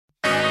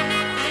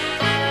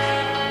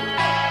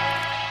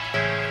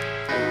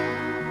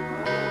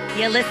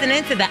You're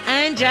listening to the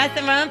Undress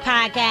and Run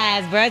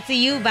podcast, brought to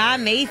you by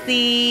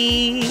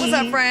Macy's. What's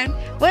up, friend?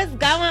 What's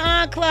going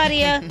on,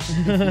 Claudia?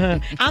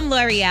 I'm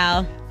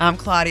L'Oreal. I'm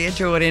Claudia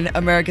Jordan,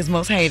 America's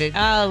most hated.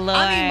 Oh, Lord.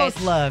 I mean,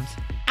 most loved.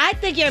 I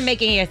think you're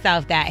making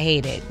yourself that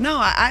hated. No,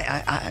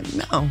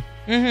 no.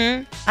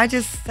 Mm-hmm. I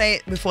just say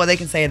it before they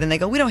can say it. Then they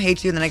go, we don't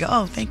hate you. And then I go,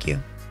 oh, thank you.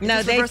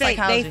 No, they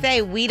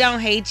say we don't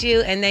hate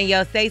you, and then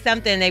you'll say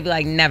something, and they be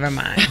like, never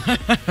mind.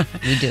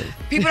 We do.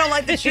 People don't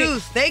like the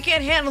truth. They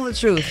can't handle the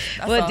truth.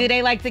 Well, do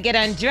they like to get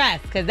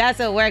undressed? Because that's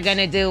what we're going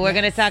to do. We're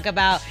going to talk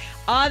about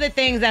all the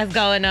things that's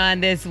going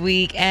on this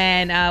week.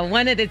 And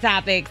one of the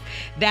topics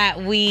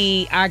that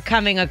we are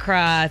coming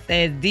across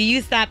is, do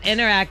you stop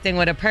interacting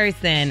with a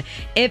person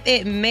if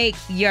it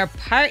makes your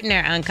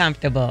partner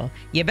uncomfortable?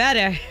 You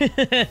better.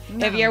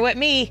 If you're with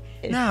me.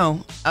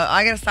 No.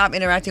 I got to stop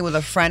interacting with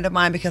a friend of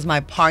mine because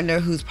my partner,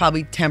 who's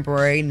probably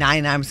temporary,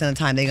 99% of the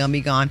time they're going to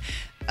be gone.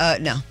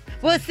 No.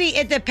 Well, see,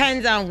 it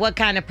depends on what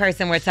kind of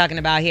person we're talking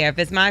about here. If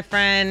it's my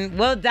friend,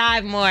 we'll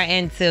dive more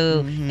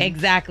into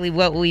exactly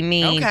what we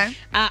mean. Okay.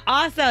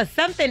 Also,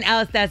 something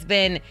else that's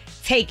been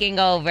taking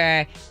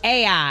over,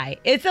 AI.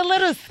 It's a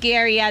little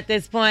scary at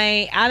this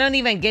point. I don't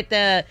even get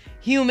the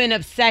human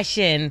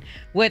obsession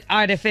with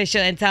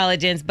artificial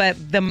intelligence, but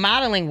the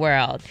modeling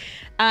world.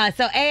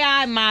 So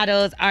AI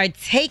models are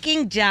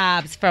taking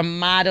jobs from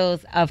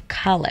models of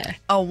color.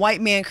 A white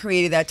man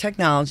created that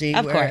technology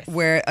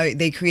where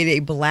they created a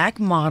black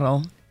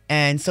model.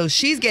 And so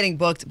she's getting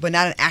booked, but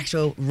not an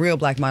actual real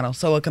black model.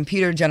 So a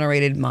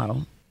computer-generated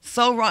model.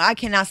 So wrong. I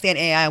cannot stand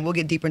AI, and we'll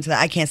get deeper into that.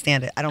 I can't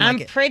stand it. I don't like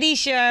it. I'm pretty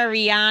sure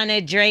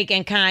Rihanna, Drake,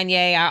 and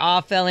Kanye are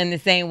all feeling the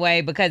same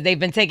way because they've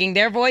been taking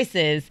their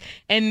voices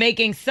and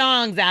making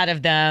songs out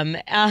of them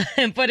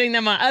and putting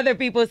them on other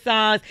people's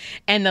songs,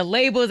 and the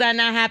labels are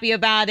not happy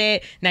about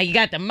it. Now you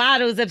got the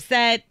models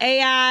upset.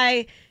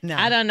 AI, no.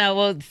 I don't know.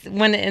 Well,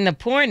 when in the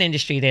porn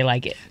industry, they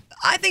like it.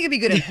 I think it'd be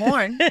good in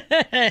porn.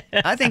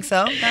 I think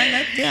so.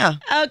 Yeah.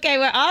 Okay,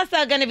 we're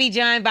also going to be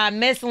joined by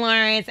Miss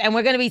Lawrence, and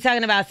we're going to be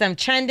talking about some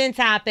trending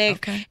topics.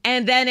 Okay.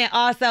 And then it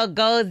also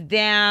goes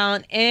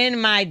down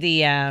in my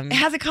DM.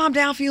 Has it calmed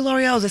down for you,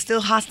 L'Oreal? Is it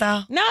still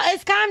hostile? No,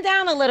 it's calmed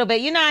down a little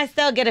bit. You know, I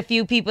still get a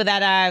few people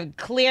that are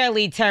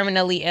clearly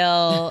terminally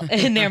ill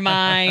in their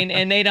mind,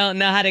 and they don't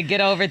know how to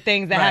get over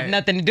things that have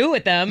nothing to do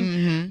with them.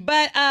 Mm-hmm.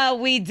 But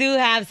we do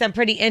have some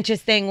pretty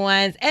interesting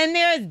ones, and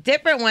there's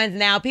different ones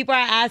now. People are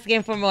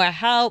asking for more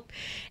help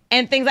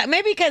and things like,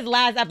 maybe because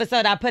last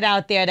episode I put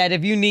out there that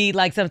if you need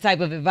like some type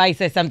of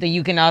advice or something,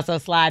 you can also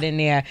slide in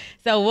there.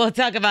 So we'll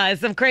talk about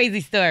some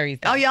crazy stories.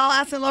 Oh, y'all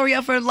asking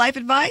L'Oreal for life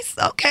advice?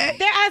 Okay.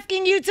 They're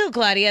asking you too,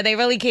 Claudia. They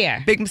really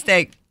care. Big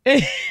mistake.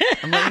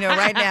 I'm letting you know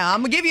right now. I'm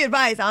going to give you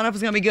advice. I don't know if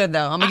it's going to be good,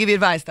 though. I'm going to give you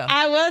advice, though.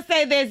 I will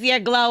say this. You're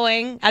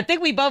glowing. I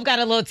think we both got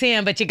a little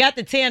tan, but you got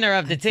the tanner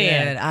of the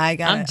tan.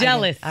 I'm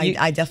jealous.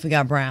 I definitely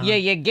got brown. Yeah,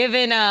 you're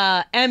giving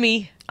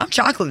Emmy. I'm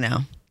chocolate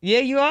now. Yeah,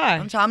 you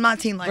are. I'm not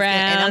team light skin,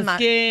 and I'm not.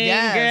 Skin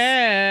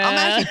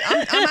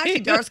girl. I'm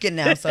actually dark skin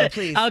now. So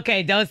please.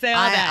 Okay, don't say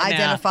all that. I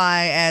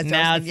identify as dark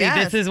now. skin. See,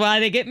 yes. this is why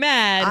they get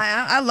mad.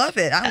 I love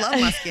it. I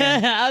love my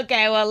skin.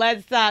 Okay, well,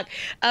 let's talk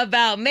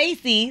about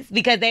Macy's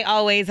because they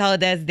always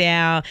hold us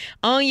down.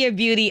 Own your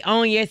beauty,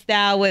 own your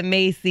style with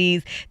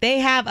Macy's. They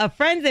have a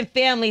friends and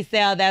family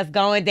sale that's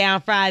going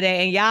down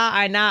Friday, and y'all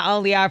are not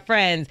only our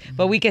friends,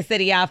 but we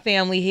consider y'all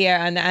family here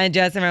on the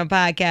Undress and Run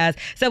podcast.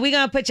 So we're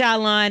gonna put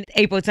y'all on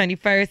April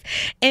 21st.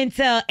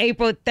 Until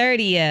April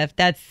 30th.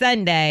 That's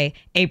Sunday,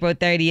 April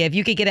 30th.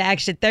 You could get an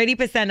extra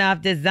 30%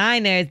 off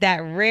designers that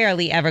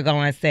rarely ever go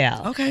on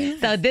sale. Okay.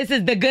 So this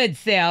is the good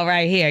sale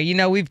right here. You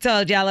know, we've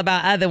told y'all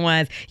about other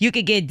ones. You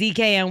could get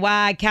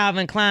DKNY,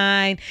 Calvin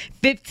Klein,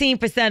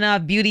 15%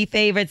 off beauty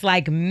favorites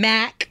like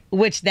MAC,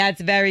 which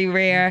that's very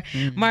rare.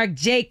 Marc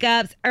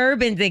Jacobs,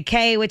 Urban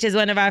Decay, which is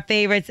one of our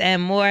favorites,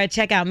 and more.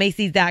 Check out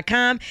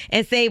Macy's.com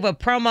and save with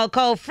promo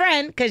code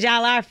FRIEND, because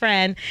y'all are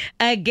friend.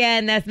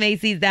 Again, that's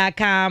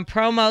Macy's.com.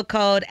 Promo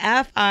code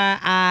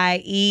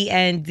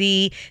FRIEND.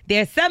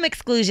 There's some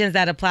exclusions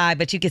that apply,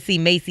 but you can see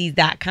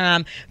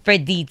Macy's.com for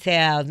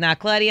details. Now,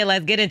 Claudia,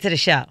 let's get into the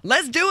show.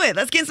 Let's do it.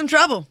 Let's get in some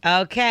trouble.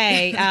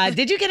 Okay.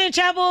 Did you get in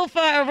trouble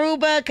for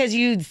Aruba because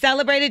you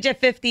celebrated your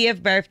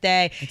 50th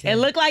birthday? It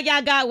looked like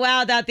y'all got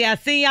wild out there. I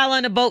see y'all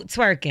on the boat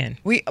twerking.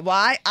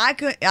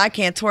 I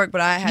can't twerk, but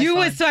I had You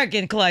fun. was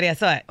twerking, Claudia. I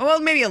saw it. Well,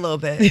 maybe a little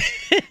bit.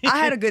 I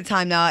had a good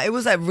time now. It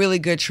was a really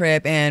good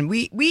trip, and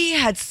we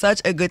had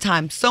such a good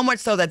time. So much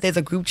so that there's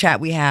a group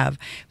chat we have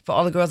for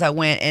all the girls that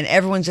went, and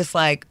everyone's just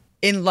like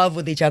in love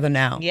with each other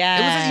now.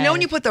 Yeah. It was, when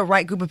you put the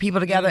right group of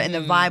people together and the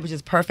vibe was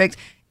just perfect.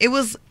 It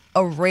was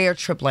a rare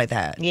trip like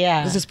that.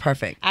 Yeah. It was just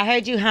perfect. I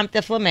heard you humped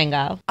the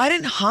flamingo. I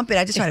didn't hump it.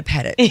 I just tried to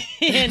pet it.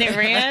 And it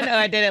ran,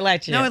 or did it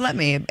let you? No, it let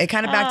me. It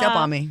kind of backed up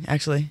on me,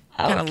 actually.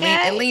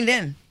 It leaned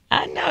in.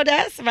 I know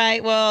that's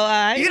right.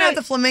 Well, you're gonna have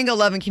the flamingo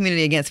loving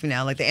community against me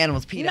now, like the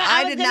animals. PETA. No,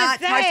 I did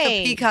not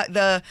touch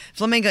the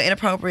flamingo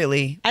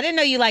inappropriately. I didn't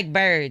know you like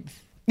birds.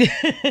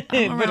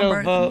 I'm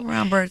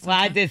around birds. Well,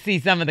 I did see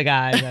some of the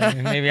guys.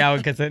 Maybe I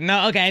would consider.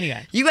 No, okay,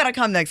 anyway. You got to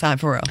come next time,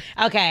 for real.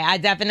 Okay, I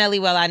definitely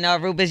will. I know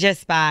Aruba's your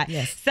spot.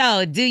 Yes.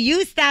 So, do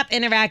you stop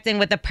interacting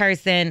with a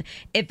person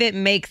if it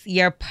makes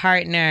your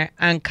partner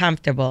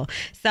uncomfortable?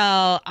 So,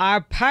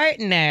 our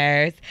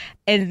partners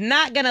is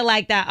not going to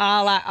like that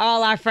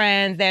all our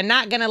friends. They're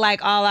not going to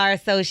like all our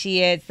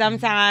associates.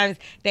 Sometimes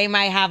they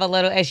might have a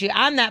little issue.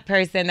 I'm that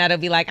person that'll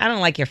be like, I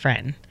don't like your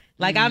friend.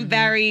 Like, I'm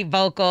very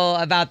vocal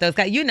about those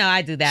guys. You know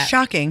I do that.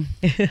 Shocking.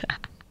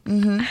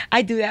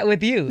 I do that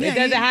with you. Yeah, it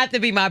doesn't have to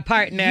be my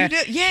partner. You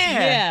do?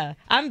 Yeah.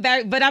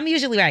 Yeah. But I'm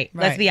usually right.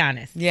 Let's be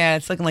honest. Yeah,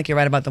 it's looking like you're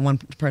right about the one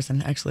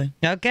person, actually.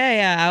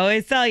 Okay, I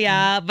always tell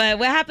y'all. But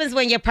what happens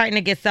when your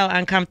partner gets so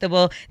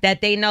uncomfortable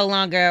that they no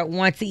longer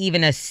want to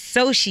even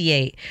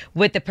associate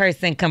with the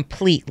person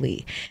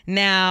completely?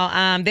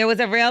 Now, there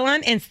was a reel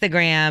on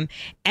Instagram,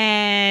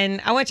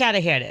 and I want y'all to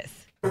hear this.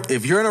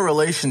 If you're in a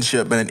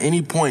relationship and at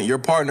any point your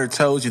partner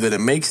tells you that it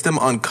makes them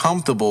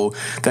uncomfortable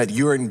that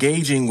you're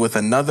engaging with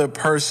another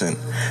person,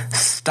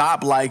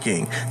 stop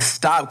liking,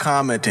 stop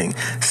commenting,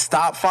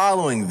 stop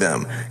following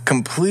them.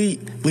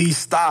 Completely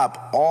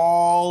stop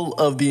all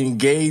of the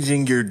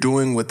engaging you're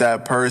doing with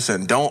that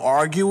person. Don't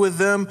argue with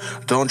them.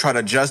 Don't try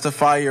to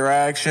justify your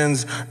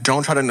actions.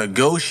 Don't try to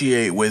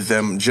negotiate with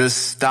them.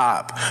 Just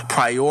stop.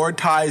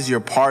 Prioritize your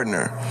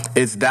partner.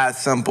 It's that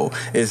simple.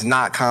 It's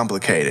not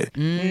complicated.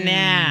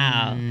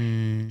 Now,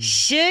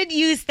 should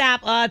you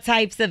stop all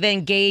types of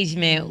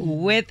engagement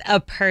with a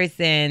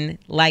person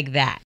like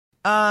that?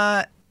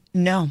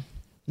 No.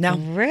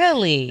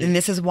 Really? And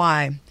this is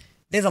why.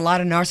 There's a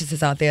lot of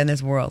narcissists out there in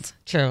this world.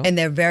 True. And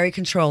they're very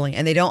controlling.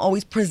 And they don't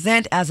always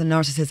present as a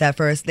narcissist at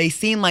first. They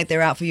seem like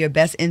they're out for your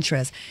best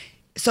interest.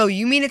 So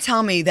you mean to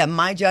tell me that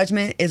my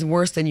judgment is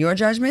worse than your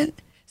judgment?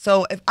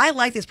 So if I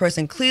like this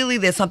person, clearly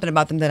there's something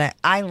about them that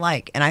I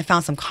like and I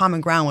found some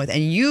common ground with.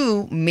 And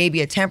you may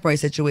be a temporary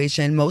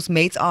situation. Most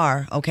mates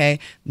are, okay?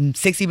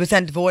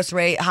 60% divorce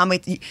rate.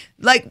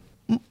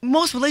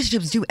 Most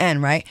relationships do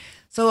end, right?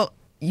 So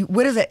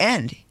where does it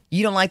end?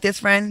 You don't like this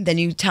friend, then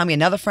you tell me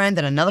another friend,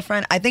 then another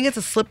friend. I think it's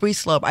a slippery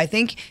slope. I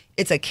think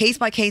it's a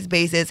case-by-case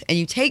basis, and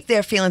you take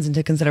their feelings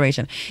into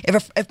consideration.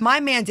 If my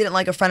man didn't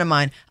like a friend of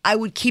mine, I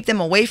would keep them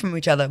away from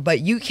each other,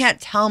 but you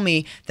can't tell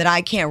me that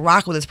I can't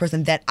rock with this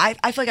person, that I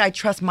feel like I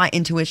trust my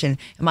intuition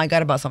and my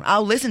gut about something.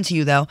 I'll listen to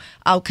you, though.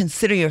 I'll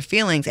consider your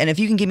feelings, and if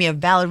you can give me a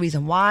valid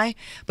reason why,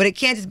 but it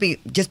can't just be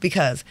just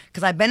because.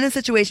 Because I've been in a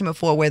situation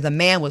before where the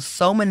man was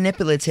so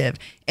manipulative,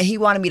 and he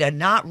wanted me to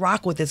not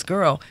rock with this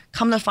girl.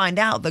 Come to find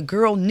out, the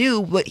girl knew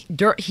what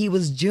dirt he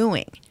was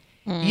doing.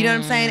 You know what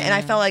I'm saying? And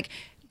I felt like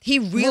he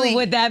really... Well,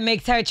 would that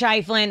make her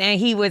trifling and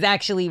he was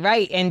actually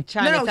right and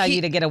trying to tell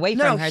you to get away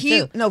from her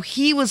too? No,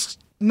 he was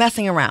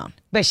messing around.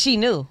 But she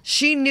knew.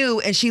 She knew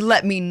and she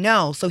let me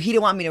know. So he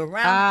didn't want me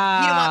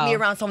around. He didn't want me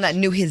around someone that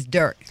knew his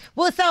dirt.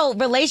 Well, so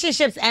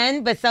relationships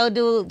end, but so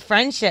do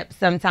friendships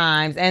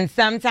sometimes. And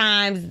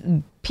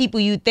sometimes people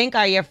you think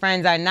are your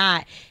friends are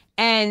not.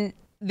 And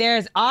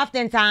there's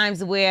often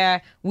times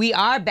where we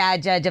are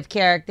bad judge of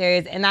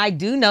characters, and I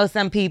do know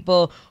some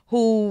people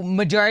who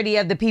majority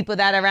of the people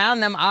that are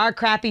around them are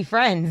crappy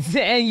friends.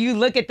 And you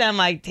look at them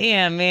like,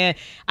 damn, man,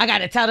 I got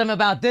to tell them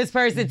about this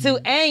person too.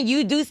 And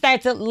you do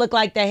start to look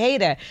like the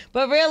hater.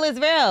 But real is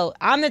real.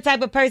 I'm the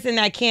type of person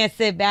that can't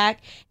sit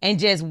back and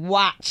just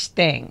watch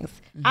things.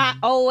 I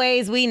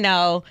always, we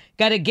know,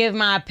 got to give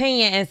my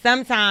opinion. And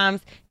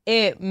sometimes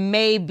it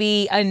may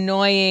be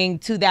annoying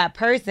to that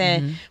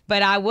person,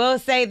 but I will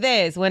say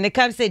this, when it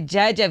comes to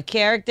judge of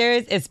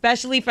characters,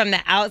 especially from the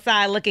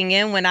outside looking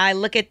in, when I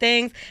look at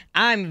things,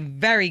 I'm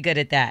very good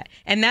at that.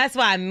 And that's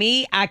why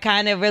I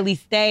kind of really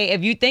stay,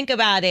 if you think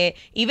about it,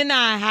 even though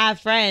I have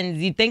friends,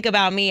 you think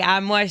about me, I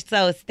more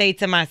so stay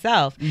to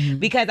myself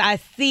because I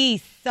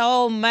see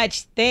so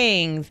much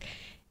things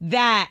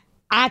that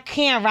I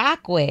can't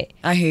rock with.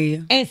 I hear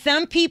you. And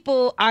some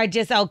people are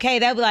just okay.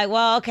 They'll be like,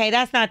 well, okay,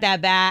 that's not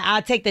that bad.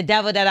 I'll take the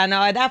devil that I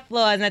know. Or that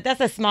flaw isn't,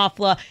 that's a small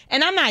flaw.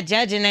 And I'm not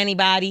judging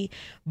anybody,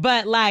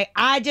 but like,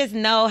 I just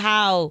know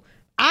how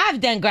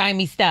I've done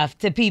grimy stuff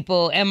to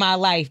people in my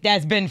life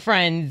that's been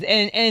friends.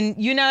 And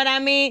you know what I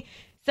mean?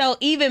 So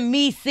even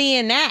me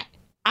seeing that,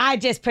 I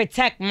just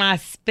protect my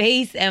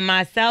space and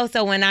myself.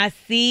 So when I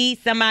see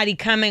somebody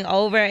coming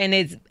over and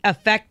it's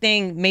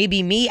affecting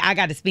maybe me, I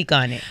got to speak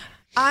on it.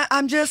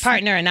 I'm just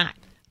partner or not.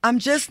 I'm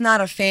just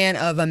not a fan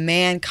of a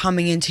man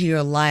coming into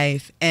your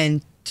life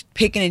and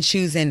picking and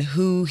choosing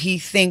who he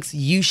thinks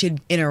you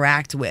should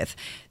interact with,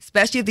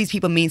 especially if these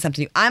people mean something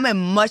to you. I'm a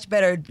much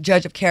better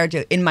judge of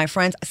character in my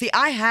friends. See,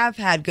 I have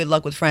had good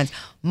luck with friends.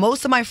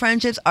 Most of my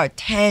friendships are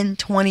 10,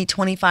 20,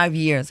 25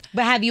 years.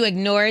 But have you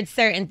ignored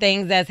certain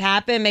things that's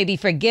happened, maybe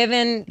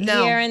forgiven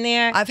here and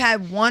there? I've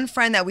had one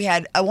friend that we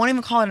had, I won't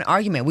even call it an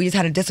argument. We just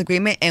had a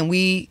disagreement and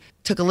we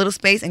took a little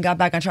space and got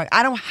back on track.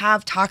 I don't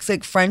have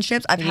toxic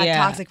friendships. I've had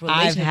toxic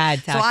relationships. I've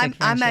had toxic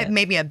friendships. I'm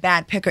maybe a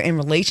bad picker in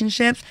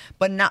relationships,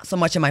 but not so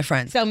much in my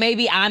friends. So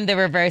maybe I'm the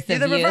reverse of you.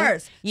 You're the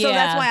reverse. Yeah. So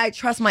that's why I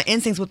trust my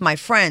instincts with my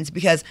friends,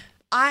 because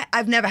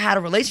I've never had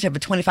a relationship for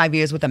 25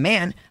 years with a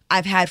man.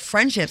 I've had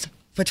friendships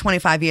for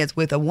 25 years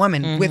with a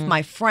woman, with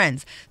my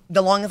friends.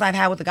 The longest I've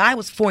had with a guy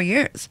was 4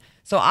 years.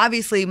 So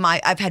obviously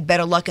I've had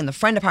better luck in the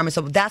friend department.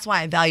 So that's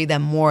why I value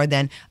them more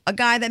than a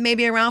guy that may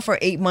be around for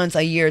 8 months,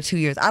 a year, 2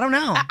 years. I don't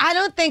know. I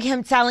don't think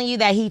him telling you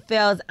that he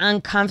feels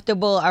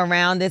uncomfortable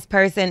around this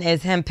person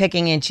is him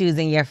picking and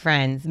choosing your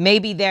friends.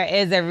 Maybe there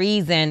is a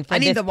reason for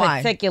this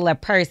particular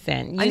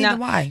person. I need the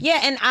why.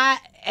 Yeah,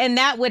 and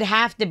that would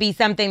have to be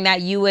something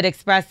that you would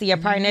express to your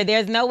partner.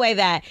 There's no way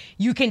that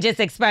you can just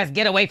express,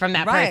 get away from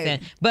that person,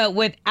 but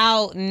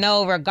without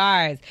no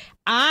regards.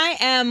 I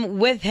am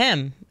with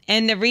him.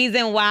 And the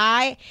reason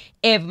why,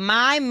 if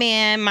my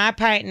man, my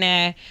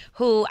partner,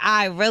 who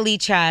I really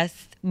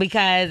trust,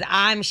 because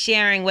I'm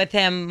sharing with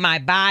him my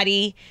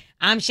body,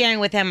 I'm sharing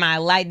with him my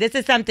life, this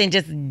is something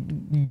just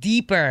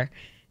deeper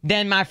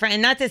than my friend.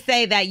 And not to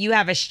say that you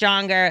have a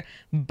stronger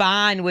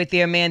bond with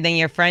your man than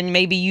your friend.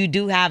 Maybe you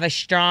do have a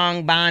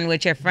strong bond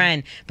with your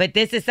friend, but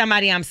this is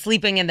somebody I'm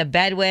sleeping in the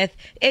bed with.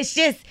 It's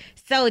just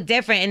so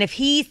different. And if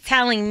he's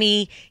telling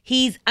me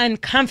he's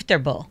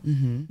uncomfortable,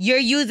 you're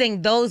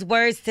using those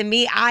words to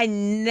me. I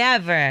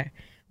never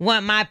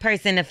want my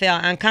person to feel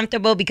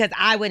uncomfortable, because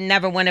I would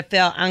never want to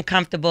feel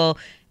uncomfortable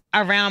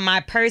around my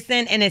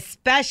person, and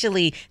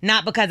especially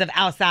not because of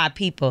outside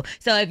people.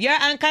 So if you're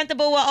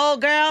uncomfortable with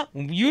old girl,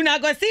 you're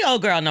not going to see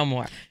old girl no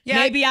more. Yeah.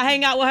 Maybe I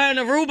hang out with her in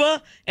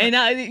Aruba and,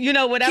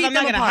 whatever. I'm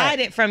not going to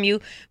hide it from you,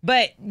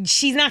 but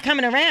she's not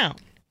coming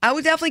around. I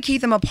would definitely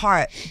keep them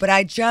apart, but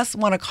I just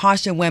want to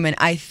caution women.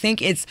 I think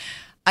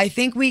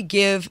we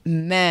give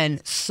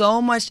men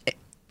so much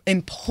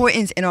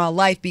importance in our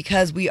life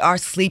because we are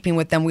sleeping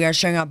with them, we are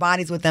sharing our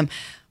bodies with them.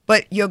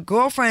 But your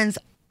girlfriends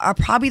are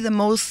probably the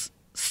most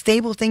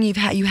stable thing you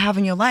have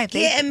in your life.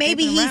 And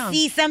maybe he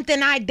sees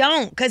something I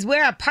don't, because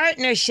we're a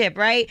partnership,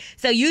 right?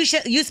 So you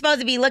supposed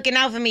to be looking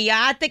out for me.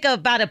 Yeah, I think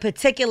about a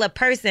particular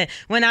person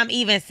when I'm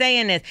even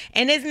saying this,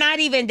 and it's not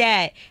even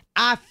that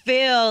I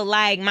feel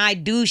like my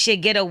dude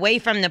should get away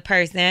from the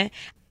person.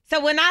 So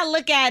when I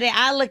look at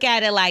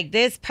it like,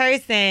 this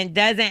person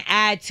doesn't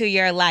add to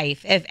your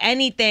life. If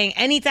anything,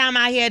 anytime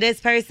I hear this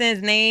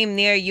person's name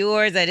near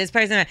yours or this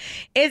person,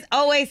 it's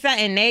always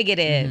something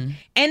negative.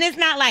 And it's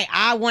not like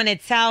I want to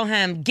tell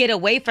him, get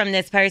away from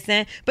this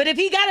person. But if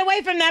he got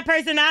away from that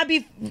person, I'd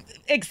be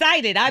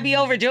excited. I'd be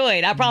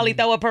overjoyed. I'd probably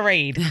throw a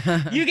parade.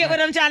 You get what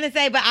I'm trying to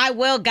say? But I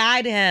will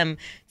guide him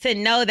to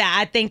know that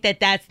I think that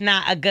that's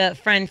not a good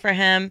friend for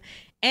him.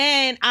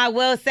 And I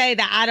will say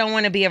that I don't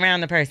want to be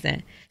around the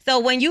person. So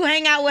when you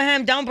hang out with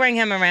him, don't bring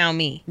him around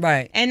me.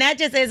 Right. And that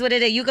just is what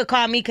it is. You could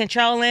call me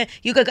controlling.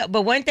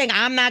 But one thing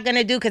I'm not going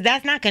to do, because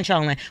that's not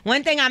controlling.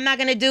 One thing I'm not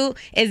going to do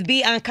is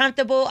be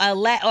uncomfortable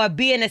or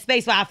be in a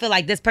space where I feel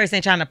like this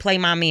person trying to play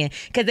my man.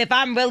 Because if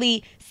I'm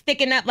really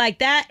sticking up like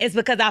that, it's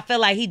because I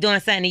feel like he doing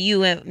something to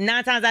you. And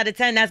 9 times out of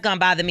 10, that's going to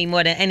bother me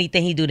more than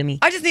anything he do to me.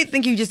 I just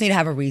think you just need to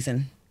have a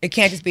reason. It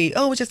can't just be,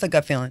 it's just a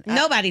gut feeling.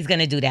 Nobody's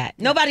going to do that.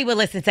 Nobody will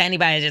listen to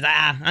anybody just,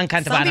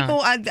 uncomfortable. Some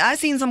people, I've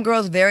seen some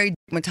girls very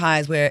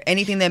stigmatized where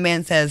anything their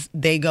man says,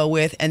 they go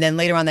with, and then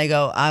later on they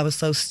go, I was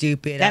so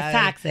stupid. That's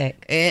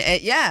toxic.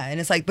 And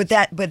it's like, but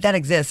that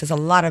exists. There's a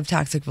lot of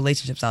toxic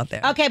relationships out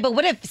there. Okay, but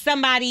what if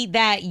somebody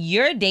that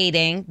you're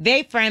dating,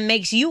 their friend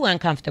makes you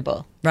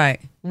uncomfortable?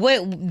 Right.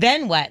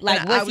 Then what?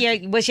 Like,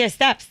 what's your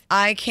steps?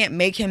 I can't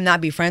make him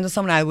not be friends with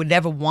someone. I would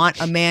never want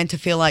a man to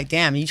feel like,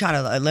 damn, you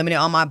trying to eliminate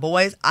all my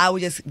boys? I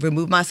would just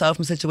remove myself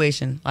from the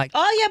situation. Like,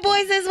 all your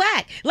boys is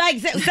whack. Like,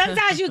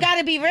 sometimes you got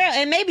to be real,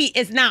 and maybe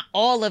it's not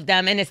all of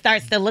them, and it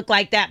starts to look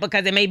like that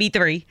because it may be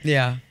 3.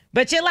 Yeah.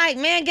 But you're like,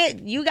 man,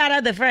 you got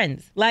other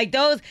friends. Like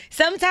those.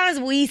 Sometimes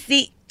we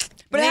see.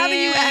 But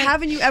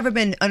haven't you ever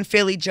been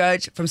unfairly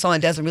judged from someone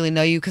that doesn't really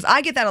know you? Because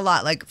I get that a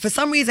lot. Like, for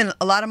some reason,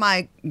 a lot of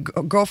my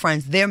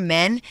girlfriends, their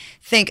men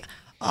think,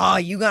 oh,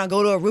 you're going to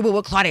go to Aruba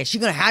with Claudia.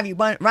 She's going to have you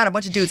run a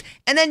bunch of dudes.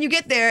 And then you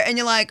get there and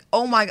you're like,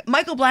 oh my,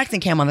 Michael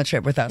Blackson came on the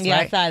trip with us, yeah,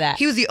 right? I saw that.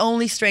 He was the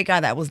only straight guy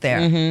that was there.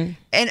 Mm-hmm.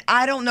 And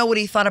I don't know what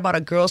he thought about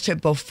a girls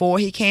trip before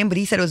he came, but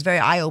he said it was very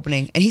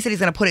eye-opening. And he said he's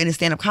going to put it in his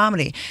stand-up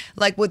comedy.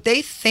 Like, what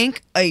they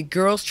think a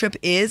girls trip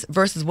is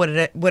versus what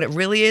it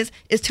really is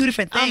 2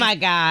 different things. Oh my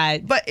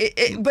God. But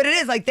it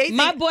is like they think.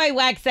 My boy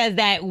Wax says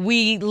that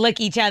we lick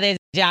each other's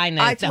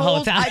vaginas the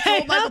whole time.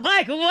 I'm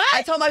like, what?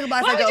 I told Michael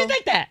Blackson, why would you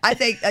think that? I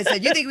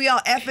said, you think we all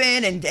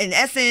effing and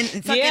essing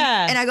and sucking?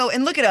 Yeah. And I go,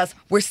 and look at us.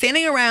 We're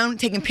standing around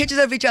taking pictures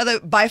of each other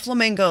by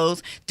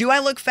flamingos. Do I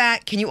look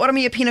fat? Can you order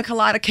me a pina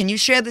colada? Can you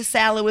share this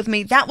salad with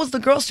me? That was the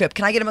girls trip.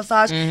 Can I get a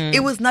massage? Mm-hmm.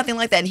 It was nothing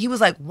like that. And he was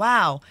like,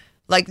 wow.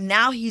 Like,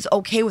 now he's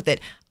okay with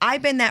it.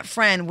 I've been that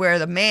friend where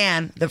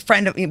the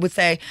friend would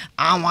say,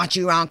 I don't want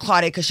you around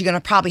Claudia because she's going to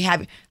probably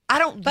have you. I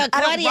don't. But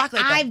I Claudia, don't rock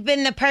like that. I've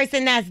been the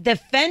person that's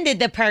defended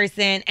the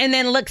person and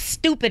then looked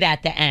stupid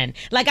at the end.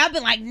 Like I've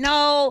been like,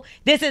 no,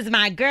 this is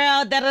my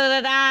girl, da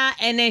da da da,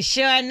 and then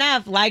sure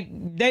enough, like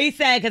they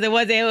said,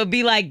 because it would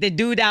be like the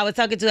dude I was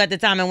talking to at the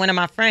time and one of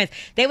my friends.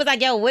 They was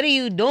like, yo, what are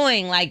you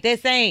doing? Like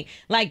this ain't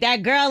like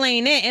that girl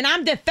ain't it, and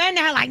I'm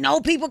defending her like,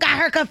 no, people got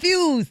her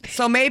confused.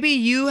 So maybe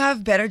you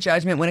have better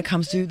judgment when it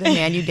comes to the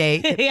man you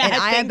date, Yeah, and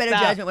I have better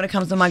judgment when it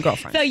comes to my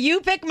girlfriend. So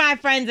you pick my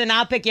friends and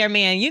I'll pick your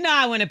man. You know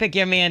I want to pick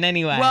your man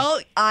anyway. Well,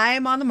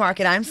 I'm on the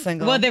market. I'm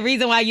single. Well, the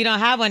reason why you don't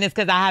have one is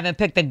because I haven't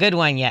picked a good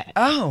one yet.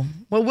 Oh,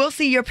 well, we'll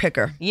see your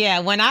picker. Yeah,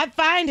 when I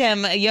find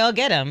him, you'll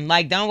get him.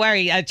 Like, don't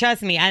worry.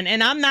 Trust me.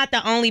 And I'm not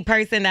the only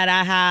person that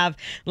I have.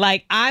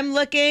 Like, I'm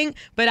looking,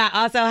 but I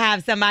also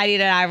have somebody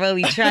that I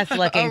really trust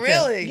looking. Oh,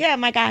 really? Too. Yeah,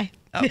 my guy.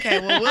 Okay,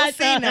 well, we'll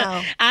see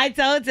now. I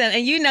told him,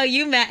 and you know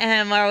you met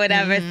him or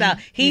whatever, so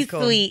he's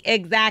cool. Sweet.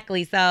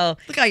 Exactly. So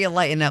look how you're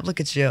lighting up. Look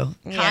at you.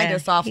 Kind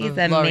of soft. He's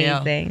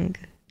L'Oreal. amazing.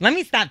 Let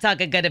me stop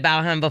talking good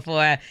about him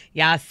before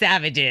y'all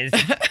savages.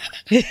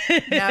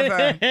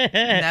 Never.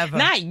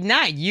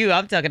 Not you.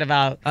 I'm talking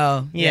about.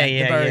 Oh,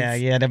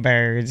 the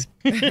birds.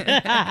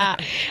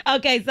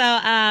 Okay,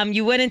 so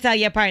you wouldn't tell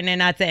your partner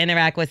not to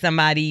interact with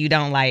somebody you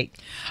don't like.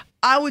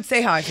 I would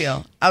say how I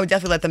feel. I would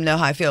definitely let them know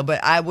how I feel,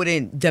 but I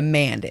wouldn't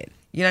demand it.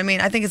 You know what I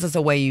mean? I think it's just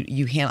a way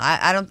you handle.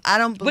 I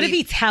don't believe. What if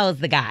he tells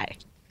the guy?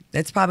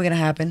 It's probably gonna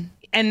happen.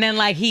 And then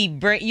like he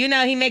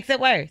makes it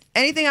worse.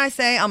 Anything I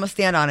say, I'm gonna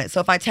stand on it.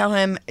 So if I tell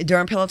him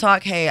during pillow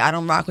talk, hey, I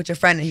don't rock with your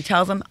friend, and he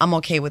tells him, I'm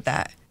okay with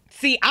that.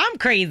 See, I'm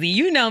crazy.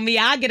 You know me.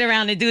 I'll get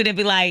around the dude and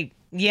be like,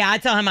 yeah, I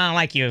tell him I don't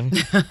like you.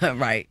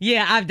 Right.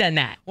 Yeah, I've done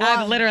that. Well,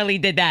 I've literally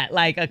did that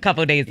like a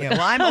couple days ago. Yeah,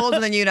 well, I'm older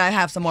than you, and I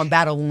have some more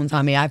battle wounds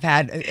on me. I've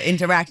had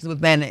interactions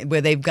with men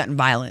where they've gotten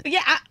violent.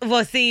 Yeah,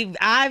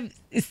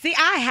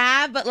 I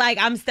have, but like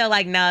I'm still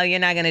like, no, you're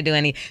not gonna do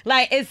any.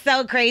 Like it's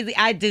so crazy.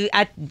 I do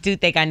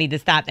think I need to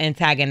stop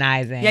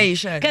antagonizing. Yeah, you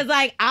should. Because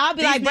like I'll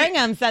be like, bring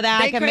him so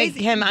that I can make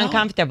him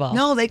uncomfortable.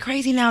 No, they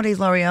crazy nowadays,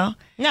 L'Oreal.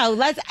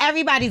 No,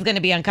 everybody's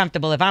gonna be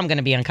uncomfortable if I'm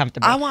gonna be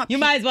uncomfortable. You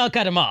might as well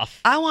cut him off.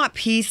 I want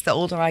peace the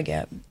older I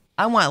get.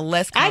 I want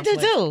less conflict.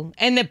 I do too.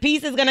 And the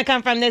peace is gonna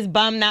come from this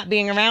bum not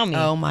being around me.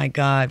 Oh my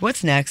God.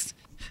 What's next?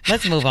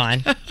 Let's move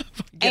on.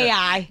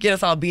 AI. Get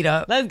us all beat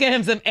up. Let's get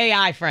him some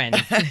AI friends.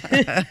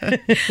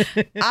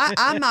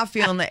 I'm not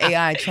feeling the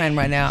AI trend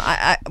right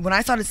now. When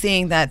I started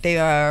seeing that they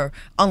are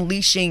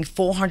unleashing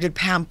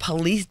 400-pound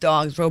police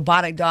dogs,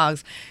 robotic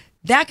dogs,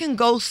 that can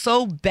go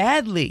so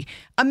badly.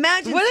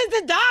 Imagine. What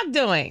is the dog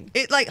doing?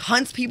 It like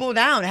hunts people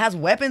down. It has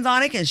weapons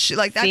on it and shit.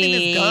 Like that thing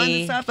is guns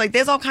and stuff. Like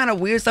there's all kind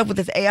of weird stuff with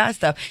this AI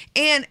stuff.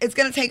 And it's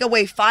going to take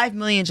away 5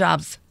 million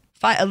jobs.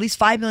 At least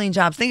 5 million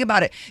jobs. Think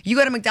about it. You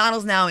go to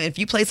McDonald's now, and if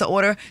you place an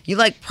order, you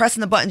like pressing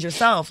the buttons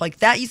yourself. Like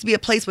that used to be a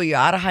place where you're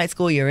out of high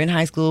school, you're in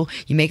high school,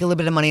 you make a little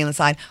bit of money on the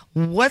side.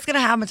 What's going to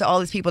happen to all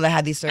these people that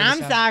had these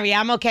services? I'm sorry.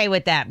 I'm okay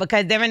with that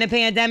because during the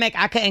pandemic,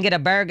 I couldn't get a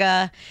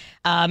burger.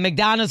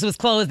 McDonald's was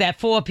closed at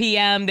 4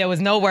 p.m. There was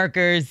no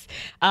workers.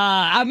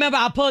 I remember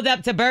I pulled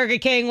up to Burger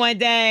King one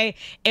day.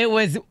 It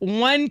was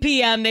 1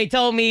 p.m. They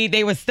told me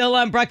they were still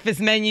on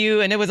breakfast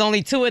menu and there was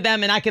only 2 of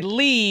them and I could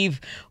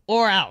leave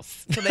or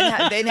else. So they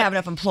didn't have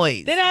enough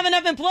employees. They didn't have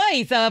enough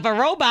employees. So if a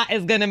robot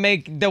is going to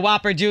make the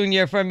Whopper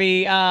Jr. for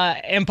me,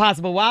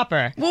 Impossible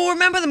Whopper. Well,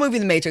 remember the movie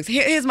The Matrix.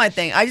 Here's my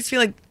thing. I just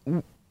feel like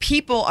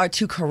people are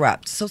too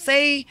corrupt. So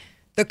say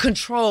the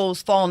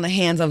controls fall in the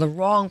hands of the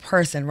wrong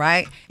person,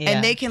 right? Yeah.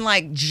 And they can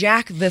like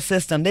jack the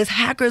system. There's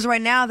hackers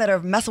right now that are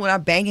messing with our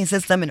banking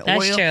system and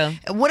That's oil. True.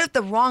 And what if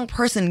the wrong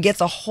person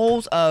gets a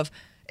hold of?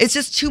 It's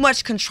just too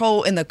much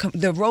control in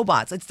the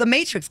robots. It's the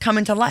Matrix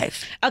coming to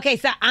life. Okay,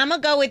 so I'm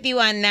going to go with you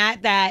on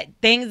that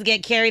things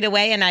get carried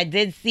away. And I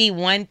did see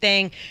one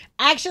thing.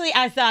 Actually,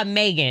 I saw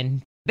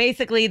Megan.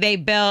 Basically, they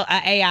built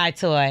an AI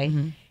toy.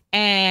 Mm-hmm.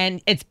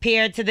 And it's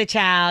paired to the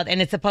child,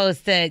 and it's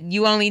supposed to,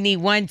 you only need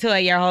one toy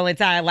your whole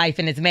entire life,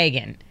 and it's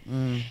Megan.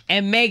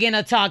 And Megan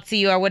will talk to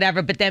you or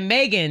whatever, but then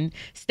Megan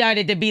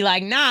started to be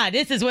like, nah,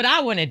 this is what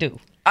I want to do.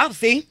 Oh,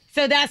 see?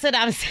 So that's what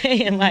I'm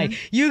saying. Like,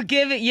 you're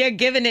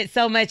giving it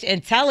so much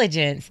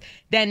intelligence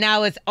that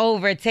now it's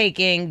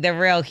overtaking the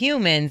real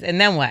humans, and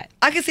then what?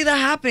 I can see that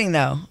happening,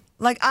 though.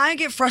 Like, I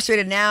get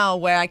frustrated now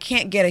where I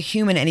can't get a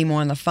human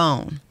anymore on the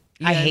phone.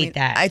 I hate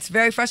that. It's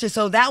very frustrating.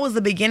 So that was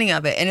the beginning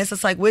of it. And it's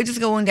just like, we're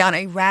just going down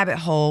a rabbit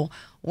hole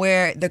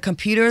where the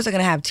computers are going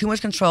to have too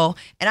much control.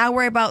 And I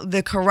worry about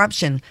the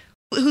corruption.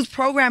 Who's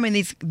programming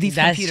these computers?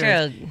 That's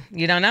true.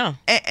 You don't know.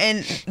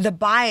 And the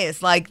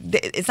bias, like,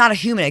 it's not a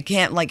human. It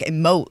can't, like,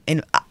 emote.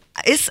 And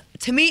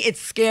to me, it's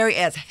scary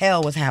as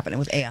hell what's happening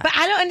with AI. But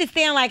I don't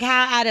understand, like,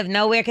 how out of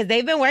nowhere, because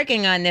they've been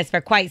working on this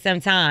for quite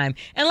some time.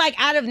 And, like,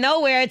 out of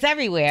nowhere, it's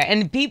everywhere.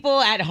 And people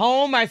at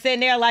home are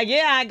sitting there like,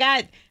 yeah,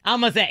 I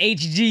almost an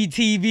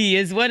HGTV.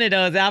 It's one of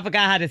those. I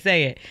forgot how to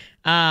say it.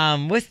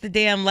 What's the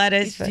damn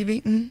letters?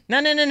 HGTV? Mm-hmm.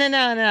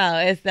 No.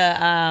 It's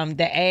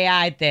the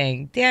AI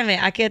thing. Damn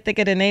it, I can't think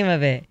of the name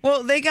of it.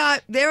 Well,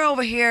 they're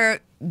over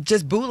here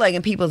just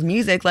bootlegging people's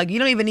music. Like, you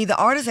don't even need the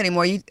artist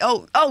anymore.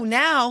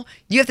 Now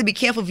you have to be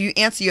careful if you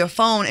answer your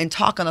phone and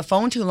talk on the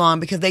phone too long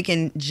because they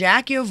can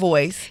jack your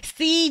voice.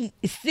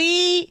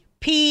 CPT.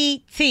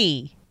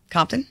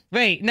 Compton?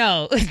 Wait,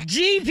 no.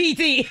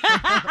 GPT.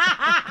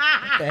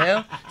 What the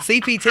hell?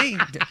 CPT.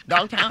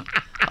 Dogtown.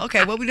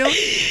 Okay, what we doing?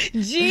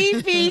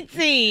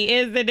 GPT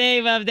is the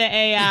name of the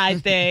AI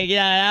thing.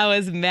 Yeah, that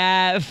was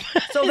mad.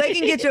 So they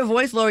can get your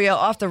voice, L'Oreal,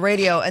 off the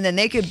radio, and then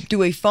they could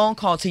do a phone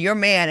call to your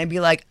man and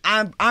be like,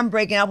 I'm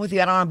breaking up with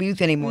you. I don't want to be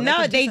with you anymore.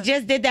 No, they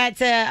just did that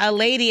to a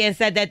lady and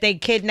said that they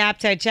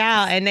kidnapped her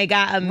child and they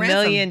got $1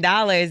 million.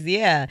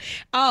 Yeah.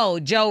 Oh,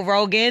 Joe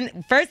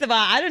Rogan. First of all,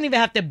 I don't even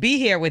have to be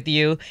here with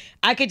you.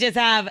 I could just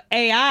have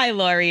AI,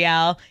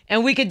 L'Oreal,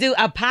 and we could do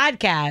a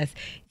podcast.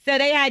 So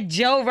they had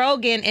Joe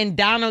Rogan and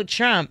Donald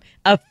Trump,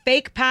 a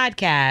fake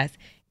podcast.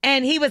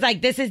 And he was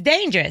like, this is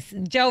dangerous.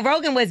 Joe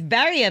Rogan was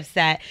very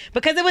upset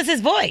because it was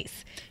his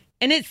voice.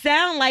 And it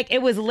sounded like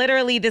it was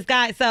literally this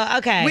guy. So,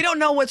 okay. We don't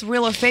know what's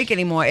real or fake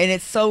anymore. And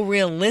it's so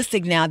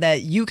realistic now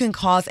that you can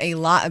cause a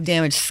lot of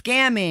damage.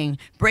 Scamming,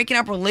 breaking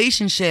up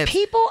relationships.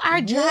 People are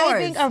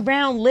driving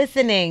around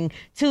listening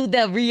to the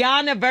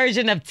Rihanna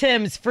version of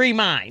Tim's Free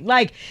Mind.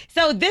 Like,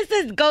 so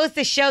this goes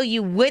to show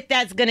you what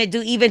that's going to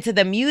do even to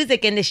the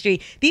music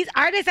industry. These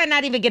artists are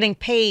not even getting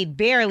paid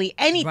barely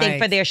anything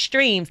for their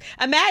streams.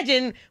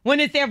 Imagine when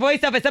it's their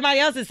voiceover, somebody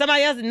else,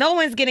 no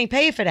one's getting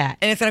paid for that.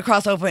 And it's going to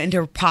cross over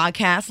into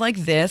podcasts like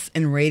this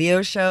and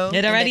radio shows.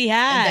 It already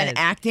has. And then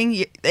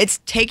acting. It's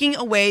taking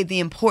away the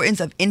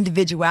importance of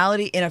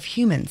individuality and of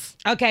humans.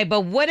 Okay,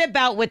 but what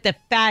about with the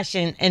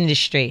fashion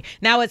industry?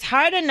 Now, it's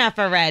hard enough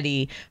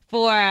already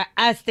for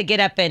us to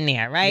get up in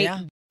there, right?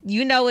 Yeah.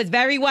 You know, it's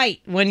very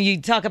white when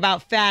you talk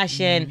about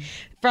fashion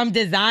from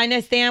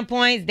designer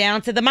standpoints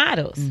down to the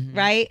models,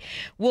 right?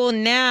 Well,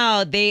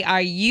 now they are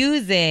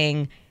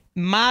using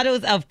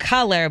models of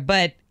color,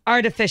 but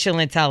artificial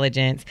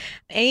intelligence.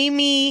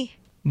 Amy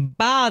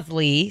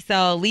Bosley,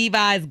 so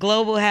Levi's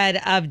global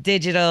head of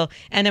digital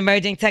and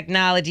emerging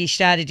technology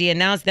strategy,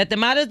 announced that the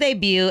models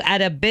debut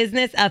at a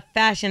business of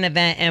fashion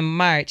event in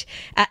March.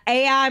 An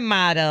AI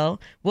model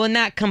will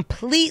not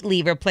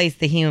completely replace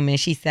the human,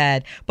 she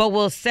said, but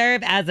will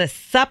serve as a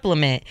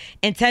supplement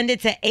intended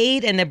to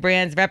aid in the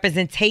brand's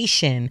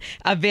representation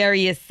of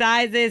various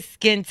sizes,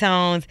 skin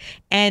tones,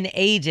 and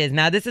ages.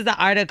 Now, this is an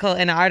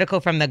article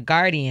from The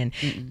Guardian.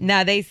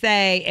 Now, they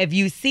say if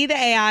you see the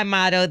AI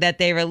model that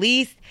they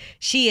released,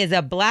 she is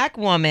a black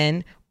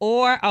woman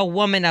or a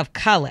woman of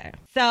color.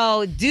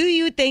 So do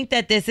you think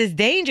that this is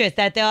dangerous,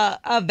 that they'll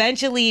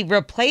eventually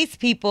replace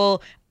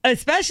people,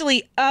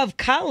 especially of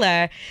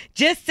color,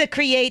 just to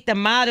create the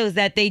models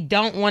that they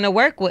don't want to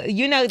work with?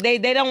 You know, they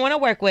don't want to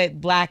work with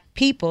black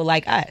people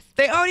like us.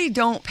 They already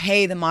don't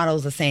pay the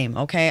models the same,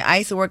 okay? I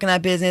used to work in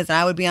that business, and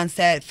I would be on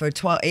set for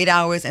 8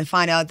 hours and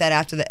find out that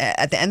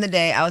at the end of the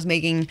day, I was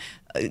making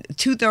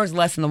 2/3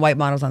 less than the white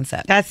models on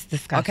set. That's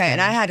disgusting. Okay, and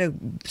I had to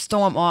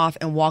storm off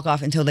and walk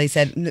off until they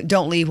said,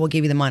 don't leave, we'll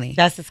give you the money.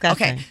 That's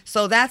disgusting. Okay,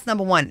 so that's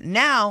number one.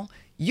 Now,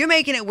 you're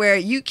making it where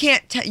you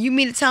can't, you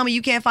mean to tell me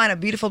you can't find a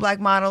beautiful black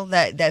model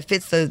that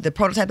fits the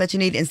prototype that you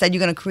need? Instead,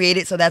 you're going to create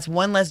it, so that's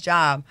one less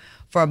job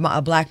for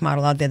a black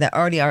model out there that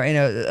already are in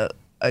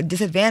a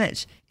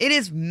disadvantage. It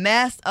is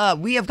messed up.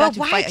 We have got to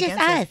fight against it.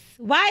 But why just us?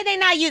 Why are they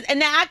not using? And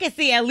now I can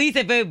see at least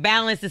if it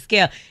balanced the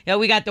scale. You know,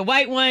 we got the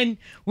white one,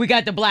 we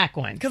got the black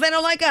one. Because they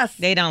don't like us.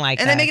 They don't like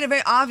us. And they're making it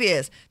very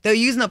obvious. They're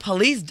using the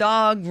police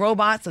dog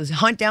robots to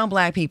hunt down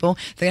black people.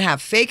 They're gonna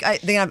have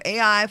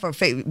AI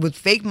with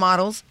fake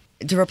models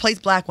to replace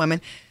black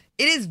women.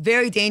 It is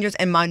very dangerous,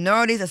 and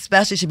minorities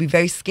especially should be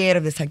very scared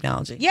of this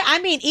technology. Yeah, I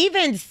mean,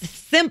 even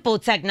simple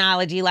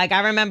technology. Like, I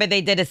remember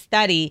they did a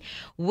study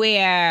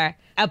where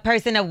a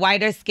person of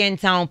whiter skin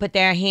tone put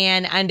their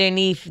hand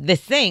underneath the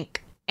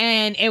sink,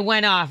 and it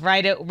went off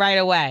right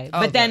away.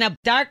 Oh, but then a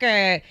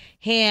darker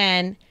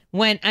hand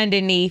went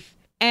underneath,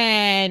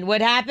 and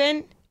what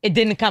happened? It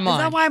didn't come on.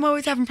 Is that why I'm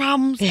always having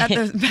problems at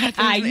the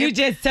bathroom? You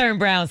just turned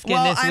brown skin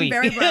this week. I'm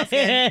very brown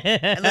skin.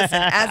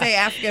 Listen, as an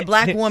African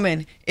black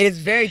woman, it is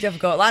very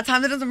difficult. A lot of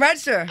times it doesn't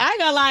register. I ain't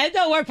gonna lie, it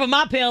don't work for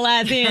my pale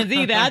ass hands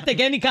either. I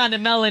think any kind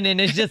of melanin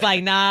is just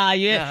like, nah.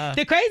 Yeah.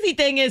 The crazy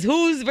thing is,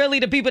 who's really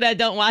the people that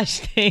don't wash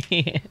their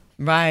hands?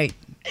 Right.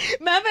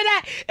 Remember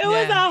that? It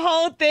was a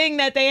whole thing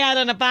that they had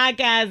on the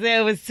podcast.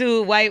 There was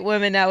 2 white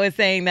women that were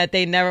saying that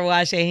they never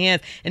wash their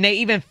hands. And they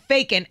even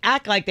fake and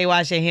act like they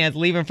wash their hands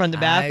leaving from the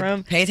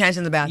bathroom. Pay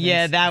attention to the bathroom.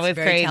 Yeah, that was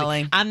crazy.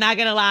 Telling. I'm not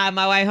going to lie.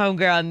 My white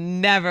homegirl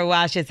never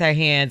washes her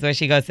hands when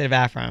she goes to the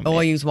bathroom.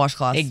 Or use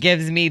washcloths. It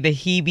gives me the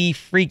heebie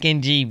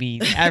freaking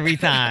jeebies every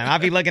time. I'll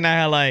be looking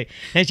at her like,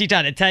 and she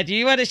trying to touch you.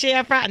 You want to share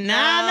a fry? No, girl.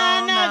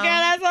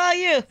 That's all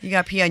you. You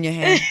got pee on your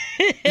hand.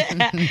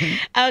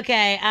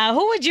 Okay.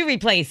 Who would you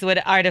replace with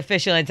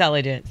artificial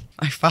intelligence?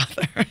 My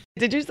father.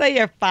 Did you say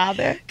your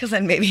father? Because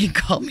then maybe he'd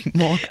call me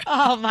more.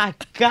 Oh, my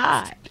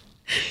God.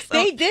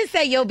 They did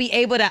say you'll be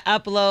able to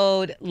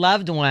upload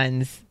loved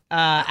ones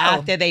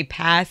after they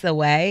pass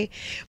away.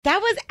 That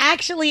was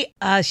actually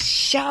a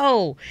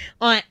show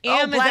on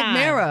Amazon. Oh, Black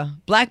Mirror.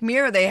 Black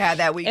Mirror they had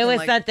that weekend. It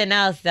was something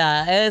else,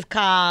 though. It was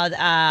called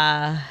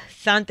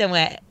something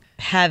with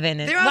heaven.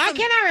 Why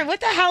can't I remember?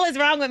 What the hell is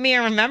wrong with me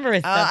and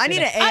remembering stuff? I need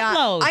an AI.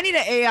 Upload. I need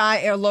an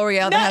AI or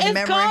L'Oreal that has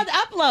memory. No, it's called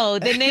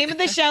Upload. The name of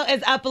the show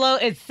is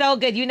Upload. It's so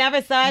good. You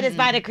never saw it. It's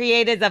by the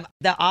creators of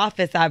The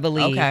Office, I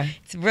believe. Okay.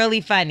 It's really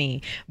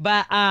funny.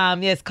 But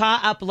it's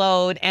called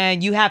Upload,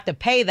 and you have to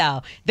pay,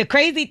 though. The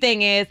crazy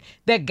thing is,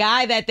 the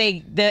guy that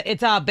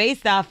it's all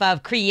based off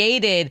of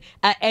created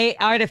a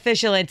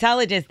artificial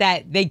intelligence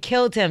that they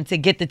killed him to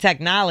get the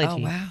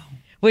technology. Oh, wow.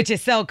 Which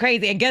is so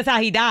crazy. And guess how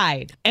he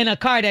died? In a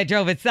car that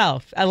drove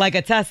itself, like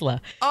a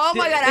Tesla. Oh,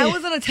 my God. I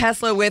was in a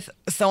Tesla with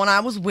someone I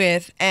was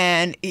with,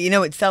 and,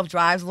 it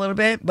self-drives a little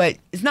bit, but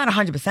it's not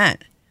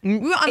 100%.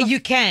 You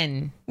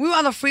can. We were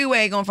on the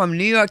freeway going from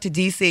New York to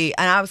D.C.,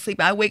 and I was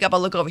sleeping. I wake up, I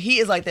look over. He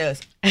is like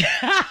this. I'm like,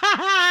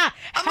 oh,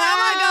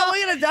 my God,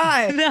 we're going to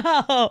die.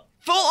 No.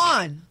 Full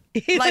on.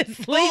 Like,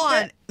 full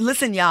on.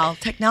 Listen, y'all,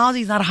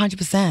 technology is not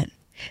 100%.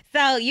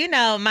 So,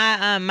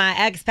 my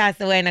ex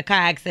passed away in a car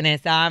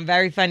accident. So I'm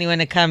very funny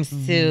when it comes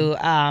to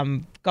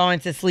going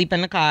to sleep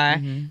in the car.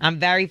 I'm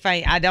very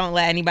funny. I don't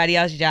let anybody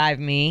else drive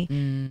me.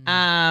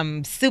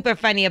 Super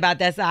funny about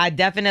that. So I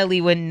definitely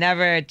would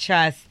never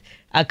trust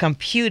a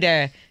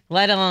computer,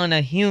 let alone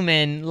a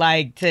human,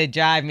 to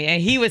drive me.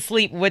 And he would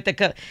sleep with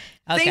the...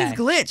 Things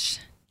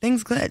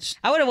glitch.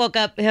 I would have woke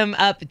him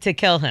up to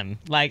kill him.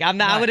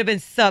 I would have been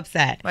so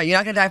upset. Right, you're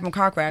not going to die from a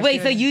car crash.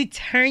 Wait, so you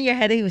turn your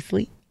head and he was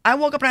asleep? I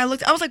woke up and I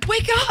looked. I was like,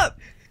 "Wake up!"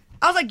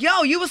 I was like,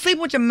 "Yo, you were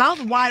sleeping with your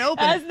mouth wide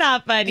open." That's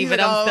not funny, but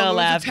I'm still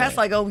laughing.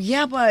 Tesla, I go,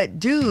 "Yeah, but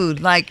dude,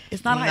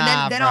 it's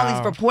not." Then all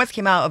these reports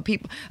came out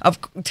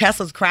of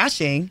Teslas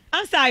crashing.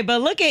 I'm sorry,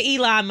 but look at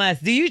Elon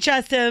Musk. Do you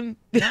trust him?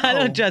 No. I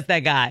don't trust that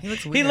guy.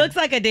 He looks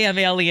like a damn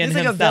alien. He's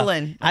himself. Like a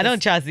villain. I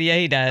don't trust him. Yeah,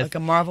 he does. Like a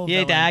Marvel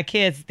villain. Yeah, I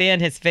can't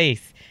stand his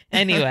face.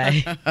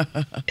 Anyway,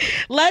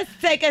 let's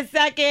take a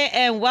second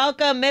and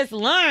welcome Miss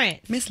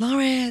Lawrence. Miss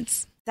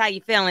Lawrence, how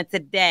you feeling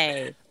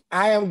today?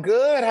 I am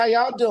good. How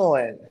y'all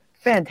doing?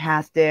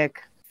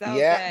 Fantastic. So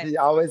good.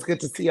 Always good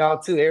to see y'all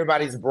too.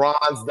 Everybody's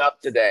bronzed up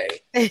today.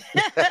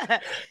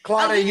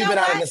 Claudia, you've been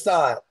out in the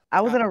sun. I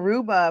was in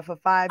Aruba for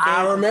 5 days.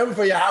 I remember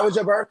for you. How was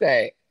your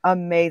birthday?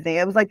 Amazing.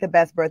 It was like the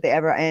best birthday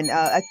ever. And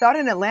I started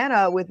in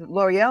Atlanta with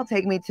L'Oreal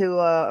taking me to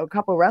a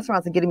couple of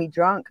restaurants and getting me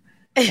drunk.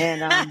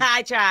 And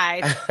I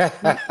tried.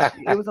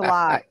 It was a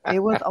lot.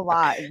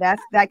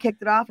 That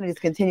kicked it off and it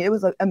just continued. It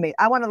was amazing.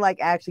 I want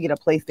to actually get a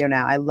place there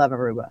now. I love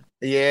Aruba.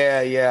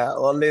 Yeah.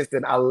 Well,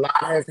 listen, a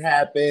lot has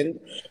happened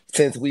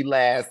since we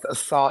last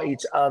saw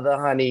each other,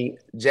 honey.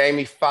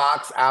 Jamie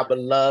Foxx, our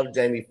beloved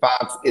Jamie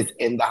Foxx, is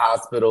in the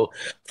hospital.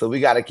 So we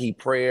got to keep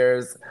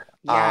prayers.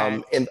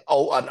 Yes. An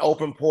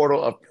open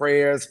portal of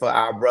prayers for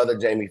our brother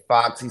Jamie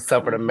Foxx. He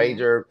suffered a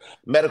major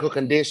medical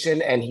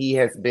condition and he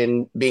has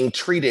been being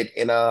treated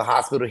in a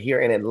hospital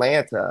here in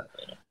Atlanta.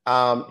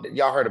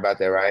 Y'all heard about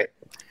that, right?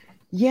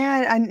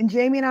 Yeah, and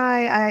Jamie and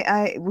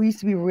I we used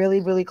to be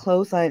really, really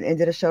close and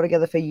did a show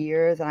together for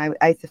years. And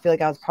I used to feel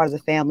like I was part of the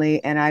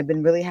family. And I've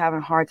been really having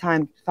a hard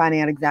time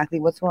finding out exactly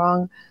what's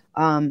wrong.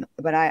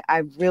 But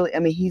I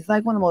really, he's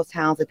like one of the most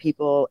talented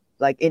people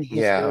in history.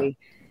 Yeah.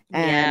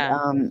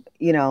 And,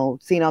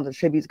 seeing all the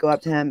tributes go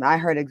up to him. I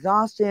heard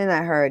exhaustion.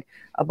 I heard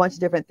a bunch of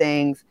different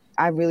things.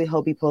 I really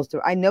hope he pulls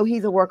through. I know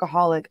he's a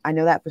workaholic. I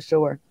know that for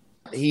sure.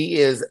 He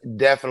is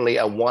definitely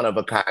a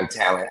one-of-a-kind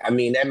talent.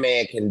 That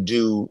man can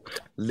do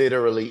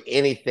literally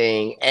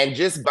anything. And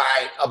just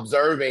by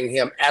observing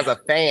him as a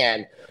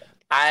fan,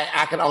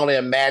 I can only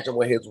imagine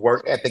what his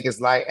work ethic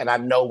is like. And I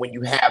know when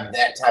you have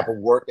that type of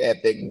work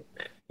ethic,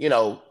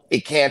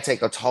 it can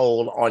take a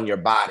toll on your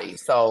body.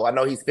 So I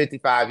know he's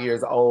 55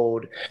 years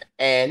old.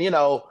 And,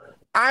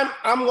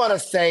 I'm going to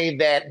say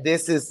that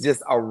this is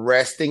just a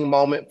resting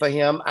moment for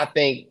him. I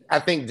think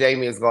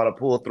Jamie is going to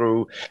pull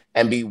through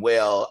and be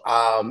well.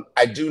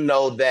 I do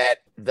know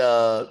that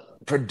the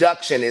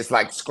production is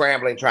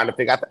scrambling, trying to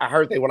figure out. I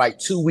heard they were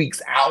 2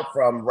 weeks out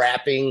from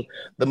wrapping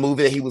the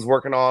movie that he was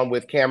working on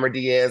with Cameron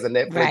Diaz, a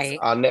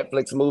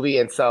Netflix movie.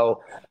 And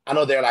so I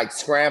know they're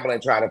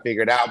scrambling, trying to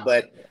figure it out.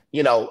 But,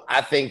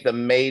 I think the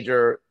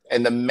major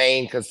and the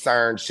main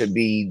concern should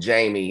be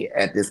Jamie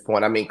at this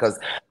point. Because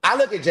I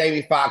look at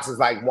Jamie Foxx as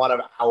one of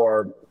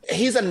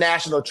he's a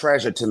national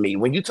treasure to me.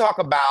 When you talk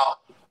about,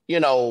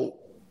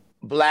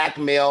 Black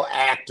male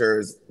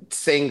actors,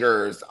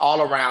 singers,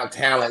 all around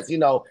talents,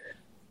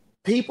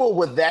 people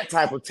with that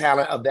type of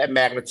talent of that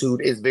magnitude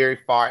is very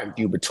far and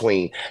few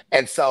between.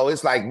 And so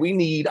it's we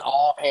need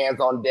all hands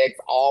on deck,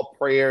 all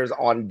prayers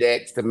on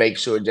decks to make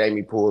sure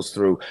Jamie pulls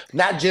through.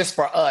 Not just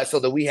for us so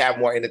that we have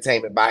more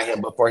entertainment by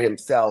him, but for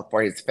himself,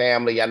 for his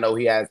family. I know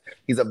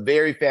he's a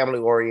very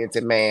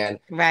family-oriented man.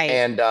 Right.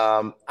 And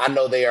I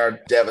know they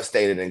are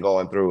devastated and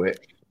going through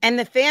it. And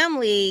the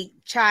family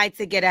tried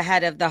to get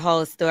ahead of the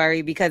whole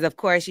story because, of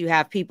course, you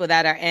have people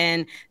that are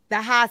in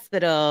the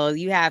hospital.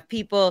 You have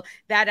people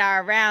that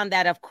are around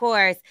that, of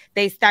course,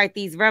 they start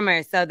these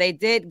rumors. So they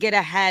did get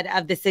ahead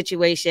of the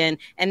situation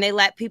and they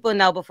let people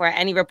know before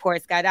any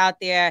reports got out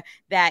there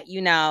that,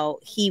 you know,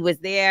 he was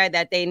there,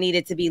 that they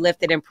needed to be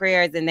lifted in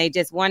prayers. And they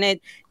just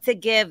wanted to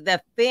give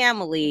the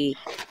family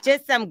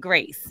just some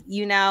grace,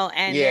 you know,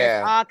 and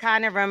there's all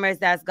kind of rumors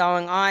that's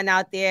going on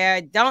out there.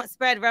 Don't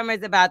spread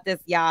rumors about this,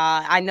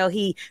 y'all. I know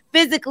he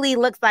physically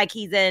looks like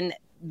he's in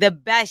the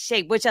best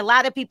shape, which a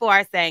lot of people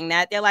are saying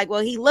that. They're like,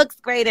 well, he looks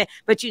great,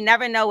 but you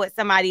never know what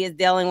somebody is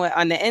dealing with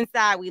on the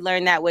inside. We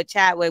learned that with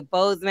Chadwick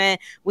Boseman.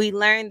 We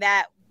learned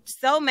that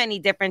so many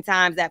different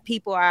times that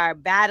people are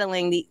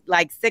battling the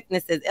like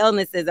sicknesses,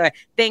 illnesses, or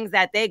things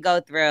that they go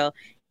through.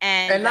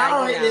 And not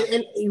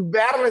only you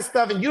battling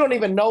stuff and you don't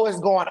even know what's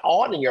going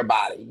on in your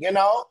body, you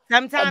know?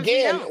 Sometimes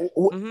again,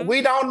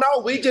 we don't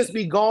know. We just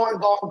be going.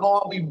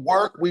 We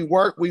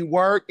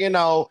work, you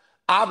know.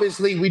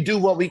 Obviously, we do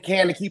what we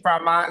can to keep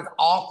our minds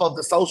off of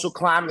the social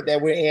climate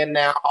that we're in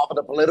now, off of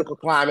the political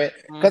climate,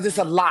 because it's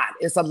a lot.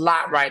 It's a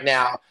lot right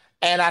now.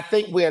 And I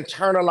think we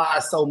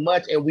internalize so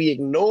much and we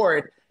ignore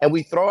it and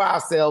we throw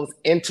ourselves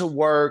into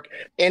work,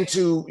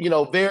 into, you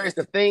know, various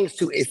things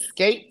to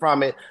escape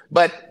from it.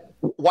 But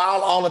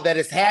while all of that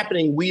is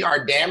happening, we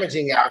are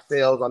damaging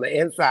ourselves on the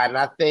inside. And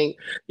I think,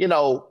 you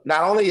know,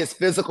 not only is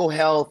physical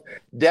health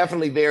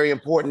definitely very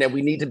important, that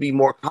we need to be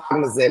more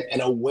cognizant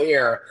and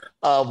aware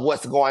of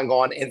what's going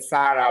on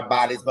inside our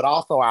bodies, but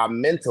also our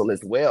mental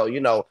as well, you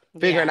know,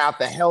 figuring out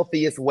the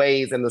healthiest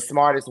ways and the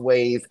smartest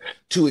ways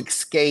to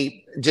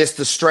escape just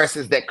the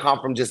stresses that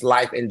come from just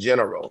life in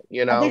general,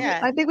 you know?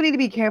 I think we need to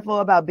be careful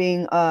about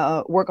being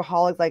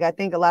workaholics. Like, I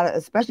think a lot of,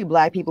 especially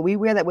Black people, we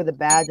wear that with a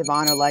badge of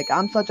honor. Like,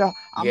 I'm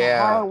a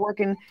hard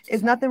working,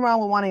 there's nothing wrong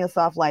with wanting a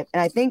soft life.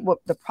 And I think what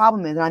the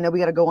problem is, and I know we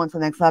got to go on to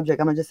the next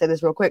subject, I'm going to just say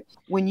this real quick.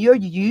 When you're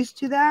used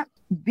to that,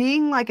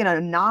 being like in a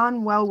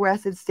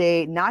non-well-rested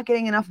state, not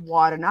getting enough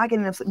water, not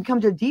getting enough,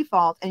 becomes your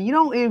default, and you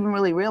don't even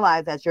really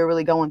realize that you're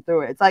really going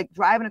through it. It's like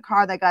driving a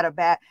car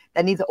that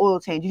needs an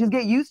oil change. You just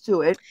get used to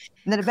it,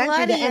 and then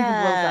eventually the engine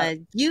blows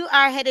up. You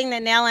are hitting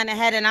the nail on the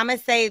head, and I'm gonna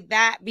say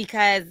that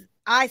because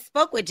I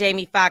spoke with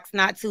Jamie Foxx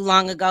not too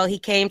long ago. He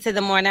came to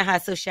the Morning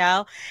Hustle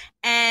show,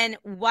 and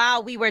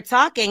while we were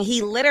talking,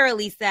 he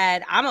literally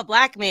said, "I'm a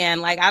Black man.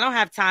 Like, I don't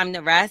have time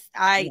to rest.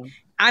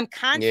 I'm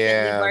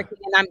constantly working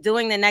and I'm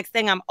doing the next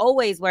thing. I'm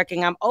always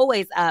working. I'm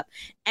always up."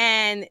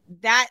 And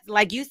that,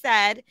 like you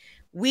said,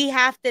 we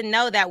have to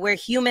know that we're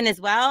human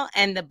as well.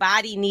 And the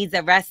body needs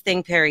a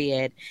resting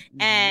period.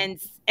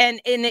 And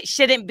it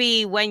shouldn't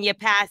be when you're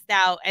passed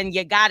out and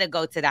you got to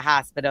go to the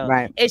hospital.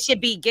 Right. It should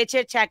be get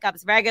your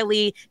checkups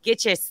regularly,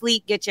 get your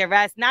sleep, get your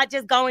rest. Not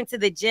just going to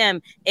the gym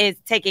is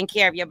taking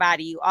care of your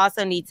body. You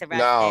also need to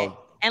rest it.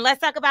 And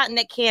let's talk about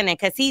Nick Cannon,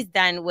 because he's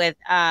dealt with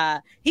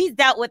a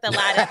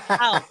lot of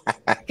health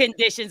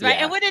conditions, right?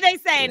 And what are they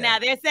saying now?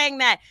 They're saying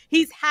that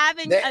he's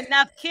having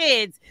enough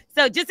kids,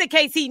 so just in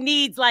case he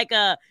needs like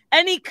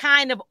any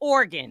kind of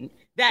organ,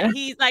 that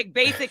he's like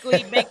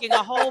basically making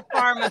a whole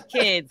farm of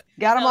kids.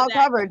 Got them all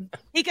covered.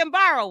 He can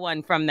borrow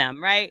one from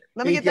them, right?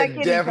 Let me get that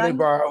kidney. Definitely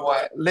borrow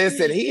one.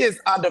 Listen, he is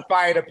under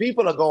fire. The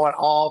people are going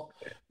off.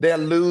 They're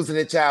losing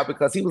the child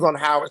because he was on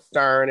Howard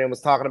Stern and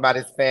was talking about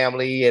his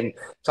family and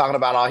talking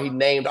about he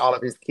named all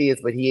of his kids,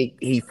 but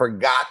he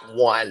forgot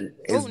one.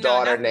 His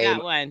daughter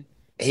named one.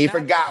 He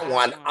forgot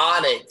one,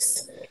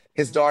 Onyx.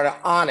 His daughter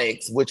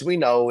Onyx, which we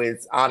know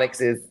is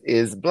Onyx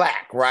is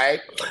Black, right?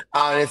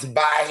 And it's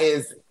by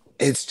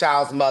his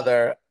child's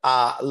mother,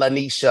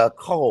 Lanisha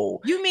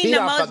Cole. You mean the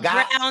most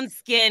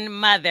brown-skinned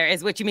mother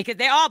is what you mean, because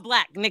they're all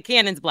Black. Nick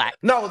Cannon's Black.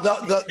 No,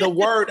 the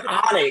word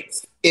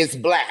Onyx is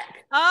Black.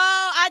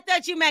 Oh, I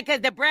thought you meant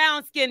because the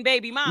brown-skinned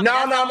baby mama. No.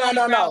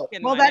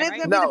 Well, that is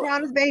going to be the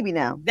brownest baby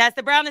now. That's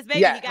the brownest baby.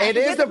 Yeah, it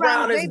is the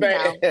brownest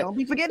baby. Don't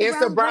be forgetting It's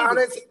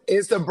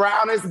the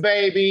brownest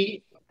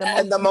baby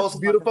and the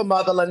most beautiful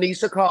mother,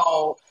 Lanisha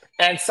Cole.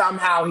 And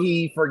somehow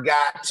he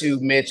forgot to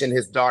mention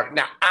his daughter.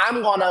 Now,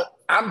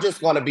 I'm just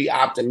gonna be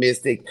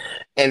optimistic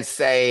and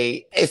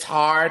say it's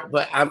hard,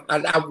 but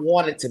I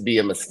want it to be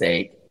a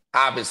mistake.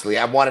 Obviously,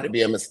 I want it to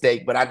be a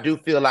mistake, but I do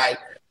feel like,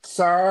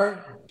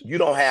 sir, you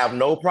don't have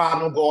no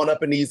problem going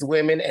up in these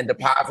women and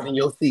depositing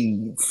your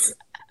seeds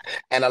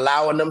and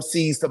allowing them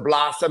seeds to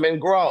blossom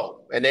and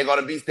grow. And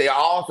they're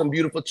all some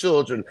beautiful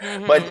children.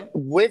 Mm-hmm. But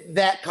with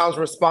that comes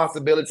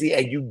responsibility,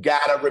 and you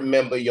gotta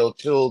remember your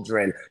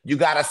children. You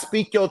gotta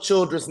speak your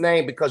children's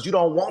name, because you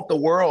don't want the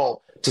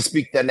world to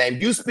speak their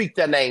name. You speak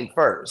their name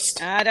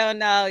first. I don't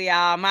know,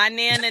 y'all. My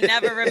Nana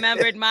never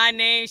remembered my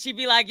name. She'd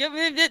be like,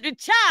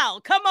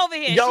 child, come over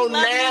here. Your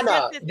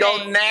Nana,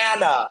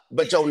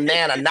 but your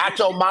Nana, not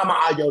your mama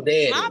or your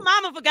daddy. My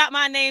mama forgot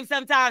my name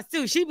sometimes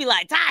too. She'd be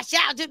like,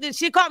 Tasha,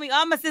 she'd call me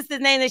all my sister's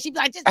name, and she'd be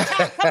like, just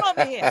child, come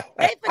over here.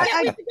 They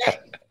forget.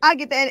 I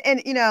get that.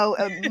 And you know,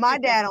 my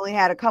dad only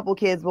had a couple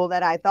kids,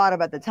 that I thought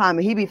of at the time,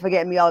 and he'd be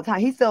forgetting me all the time.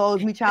 He still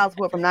owes me child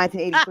support from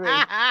 1983. So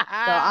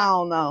I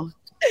don't know.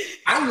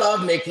 I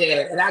love Nick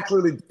Cannon, and I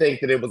truly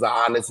think that it was an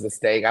honest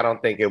mistake. I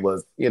don't think it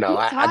was,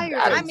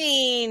 I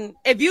mean,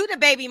 if you the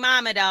baby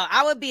mama, though,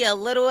 I would be a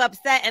little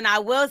upset. And I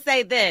will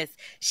say this.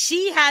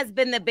 She has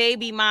been the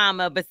baby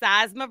mama,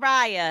 besides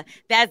Mariah,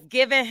 that's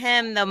given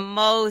him the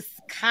most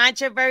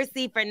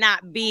controversy for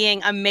not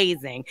being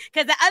amazing.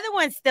 Because the other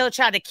ones still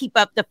try to keep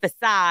up the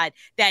facade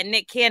that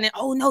Nick Cannon,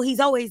 oh, no, he's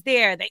always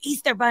there. The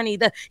Easter Bunny,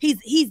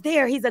 he's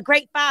there. He's a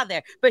great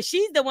father. But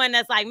she's the one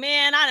that's like,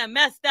 man, I done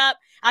messed up.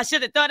 I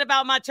should have thought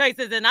about my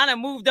choices and I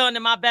done moved on to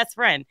my best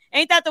friend.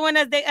 Ain't that the one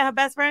that's her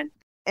best friend?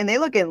 And they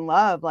look in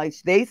love. Like,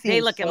 they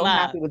seem so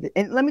happy with it.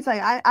 And let me tell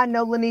you, I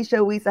know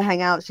Lanisha. We used to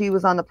hang out. She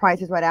was on The Price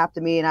Is Right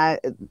after me, and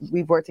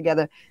we've worked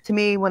together. To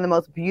me, one of the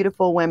most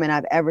beautiful women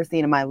I've ever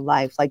seen in my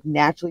life. Like,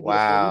 naturally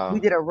beautiful. Wow.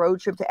 We did a road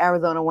trip to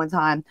Arizona one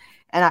time,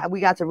 and we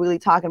got to really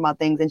talking about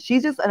things. And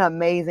she's just an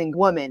amazing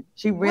woman.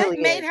 She really What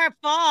made her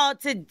fall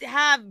to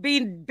have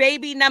been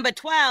baby number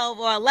 12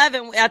 or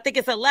 11? I think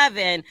it's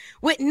 11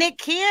 with Nick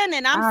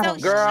Cannon. I'm so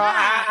girl,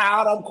 shocked.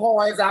 out of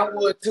coins, I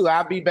would too.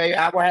 I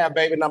would have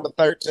baby number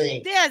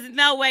 13. There's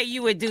no way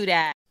you would do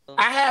that.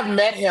 I have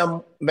met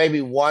him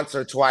maybe once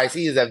or twice.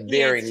 He is a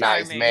very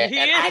nice man. He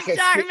is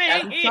charming.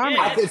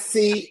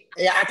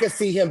 I could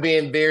see him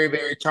being very,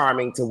 very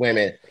charming to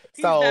women.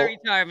 He's very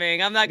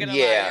charming. I'm not gonna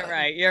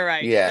lie. You're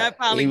right. Yeah. That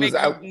probably makes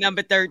him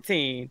number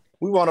 13.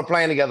 We were on a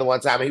plane together one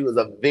time, and he was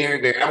a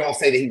very, very, I won't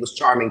say that he was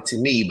charming to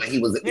me, but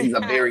he's a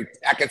very,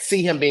 I could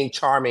see him being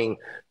charming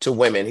to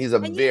women. He's a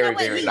very,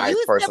 very nice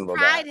person. He used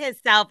to pride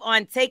himself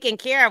on taking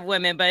care of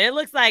women, but it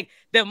looks like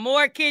the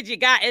more kids you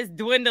got, it's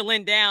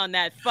dwindling down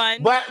that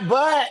fun. But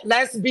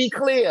let's be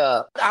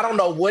clear. I don't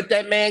know what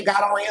that man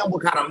got on him,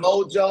 what kind of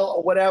mojo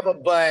or whatever,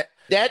 but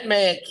that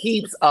man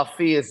keeps a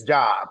fierce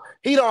job.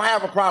 He don't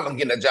have a problem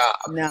getting a job.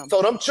 No.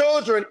 So them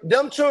children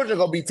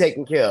gonna be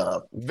taken care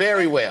of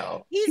very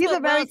well. He's a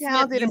very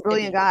talented and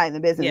brilliant guy in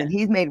the business, and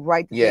he's made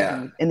right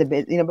decisions in the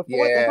business. You know,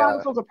 before I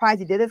was so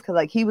surprised he did this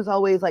because he was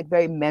always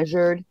very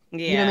measured.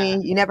 Yeah. You know what I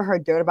mean? You never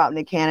heard dirt about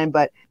Nick Cannon,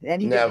 but then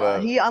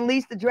he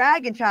unleashed the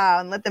dragon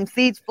child and let them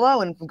seeds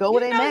flow and go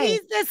where they may.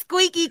 He's the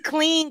squeaky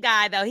clean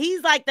guy though.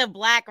 He's like the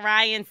Black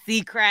Ryan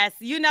Seacrest.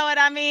 You know what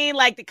I mean?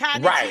 Like the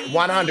kind of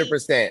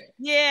 100%.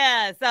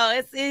 Yeah.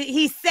 So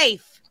he's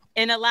safe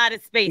in a lot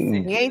of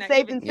spaces. He ain't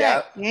safe in sex.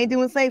 Yep. He ain't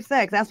doing safe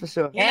sex, that's for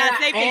sure. He's not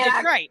safe in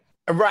Detroit.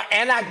 Right,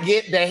 and I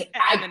get that.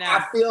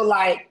 I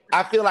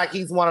feel like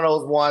he's one of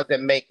those ones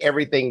that make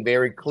everything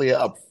very clear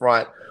up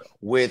front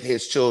with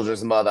his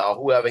children's mother or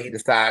whoever he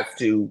decides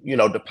to,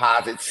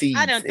 deposit seeds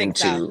into. I don't think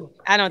so.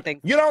 I don't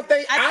think so. You don't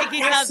think? I think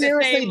he tells the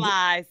same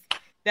lies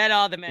that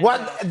all the men.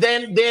 Well,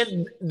 then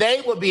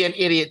they would be an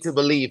idiot to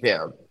believe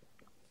him.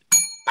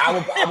 I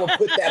will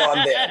put that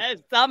on there.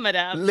 Some of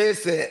them.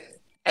 Listen,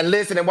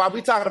 and while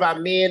we're talking about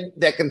men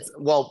that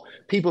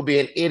people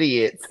being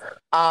idiots,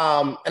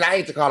 and I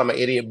hate to call him an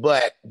idiot,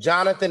 but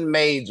Jonathan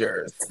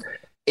Majors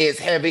is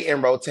heavy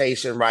in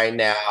rotation right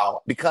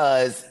now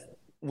because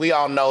we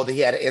all know that he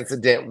had an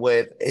incident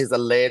with his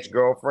alleged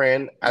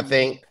girlfriend, I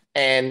think,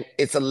 and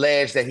it's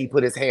alleged that he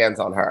put his hands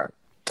on her.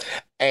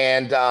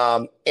 And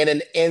in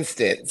an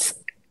instance,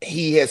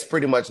 he has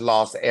pretty much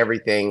lost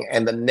everything.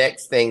 And the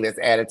next thing that's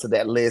added to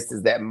that list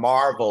is that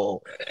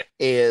Marvel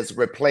is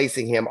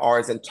replacing him or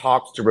is in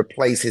talks to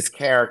replace his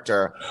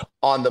character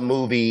on the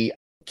movie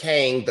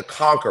Kang the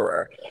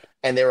Conqueror.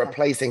 And they're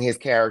replacing his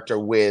character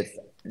with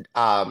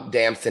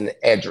Damson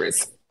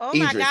Idris. Oh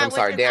my God,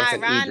 which is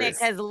ironic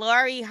because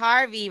Lori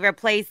Harvey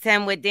replaced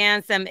him with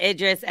Damson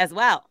Idris as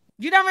well.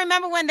 You don't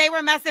remember when they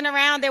were messing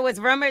around? There was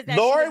rumors that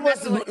Lori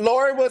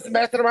was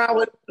messing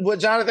around with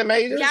Jonathan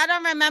Majors. Y'all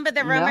don't remember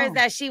the rumors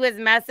that she was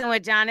messing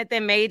with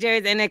Jonathan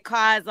Majors, and it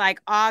caused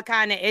all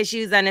kind of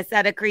issues on the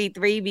set of Creed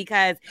 3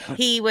 because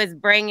he was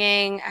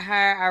bringing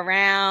her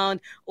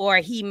around, or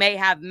he may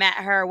have met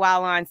her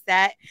while on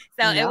set.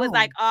 So it was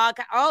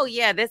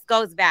this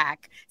goes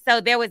back. So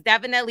there was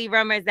definitely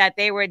rumors that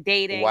they were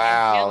dating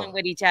and dealing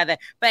with each other.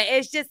 But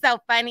it's just so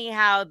funny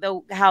how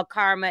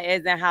karma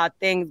is and how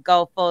things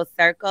go full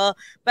circle.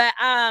 But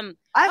I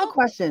have a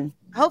question.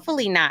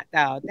 Hopefully not,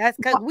 though. That's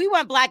because we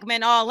want black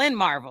men all in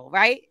Marvel,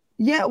 right?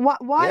 Yeah.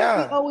 Why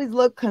does he always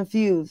look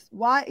confused?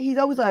 Why he's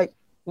always like,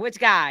 which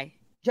guy?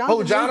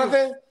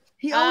 Jonathan?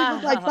 He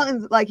always looks like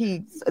something like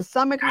he's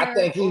stomach. I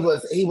think he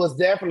was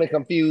definitely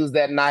confused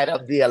that night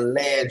of the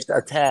alleged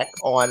attack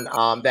on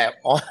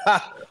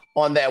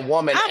on that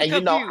woman.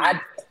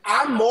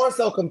 I'm more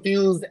so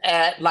confused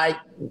at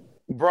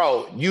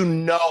bro,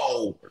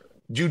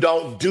 you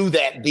don't do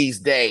that these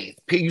days.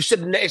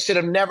 It should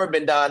have never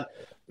been done,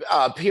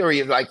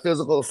 period, like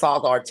physical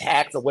assault or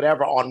attacks or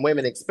whatever on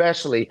women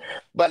especially.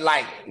 But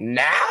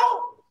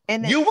now,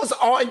 and then, you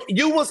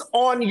was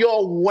on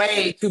your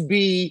way to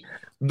be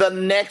the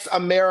next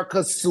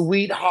America's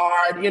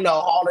sweetheart,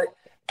 all it,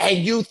 and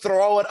you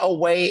throw it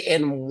away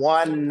in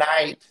one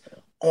night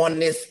on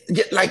this,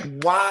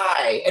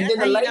 why? And then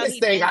the latest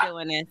thing,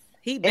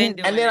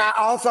 I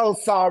also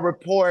saw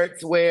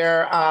reports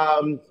where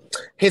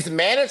his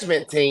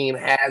management team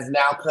has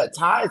now cut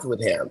ties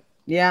with him.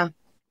 Yeah,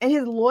 and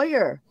his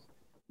lawyer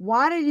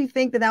Why did you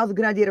think that was a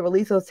good idea to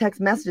release those text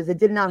messages? It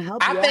did not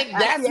help you. I think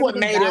that's what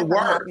made it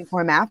worse.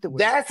 For him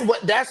afterwards.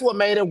 That's what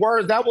made it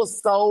worse. That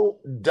was so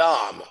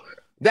dumb.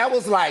 That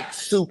was like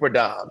super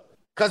dumb.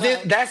 Because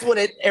that's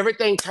when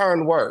everything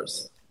turned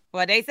worse.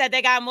 Well, they said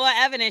they got more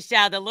evidence,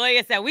 child. The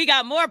lawyer said, we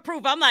got more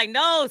proof. I'm like,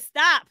 no,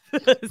 stop.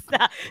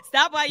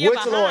 Stop while you're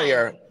behind. Which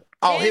lawyer?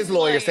 Oh, his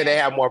lawyer said they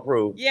have more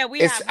proof. Yeah, we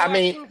have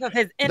more proof of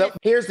his innocence.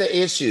 Here's the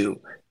issue.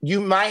 You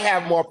might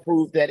have more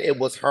proof that it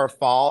was her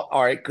fault,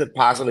 or it could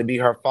possibly be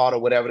her fault, or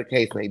whatever the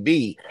case may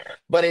be.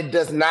 But it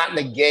does not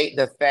negate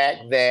the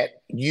fact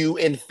that you,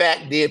 in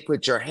fact, did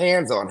put your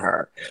hands on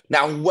her.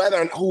 Now,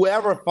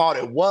 whoever thought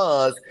it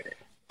was,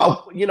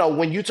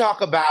 when you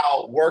talk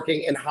about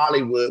working in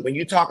Hollywood, when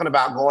you're talking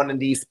about going in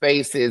these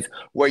spaces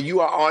where you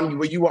are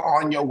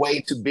on your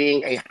way to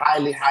being a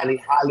highly, highly,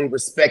 highly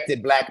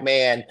respected Black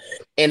man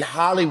in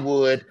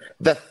Hollywood,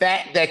 the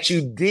fact that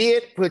you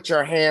did put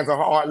your hands on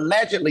her, or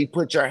allegedly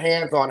put your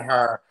hands on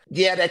her,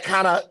 that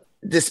kind of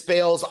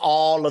dispels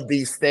all of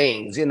these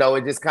things. It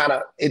just kind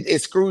of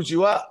it screws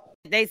you up.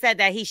 They said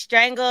that he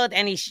strangled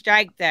and he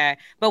striked her.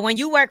 But when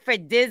you work for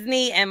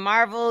Disney and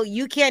Marvel,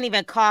 you can't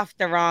even cough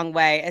the wrong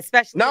way,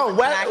 especially a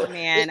Black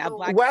man.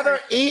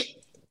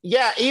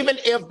 Even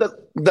if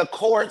the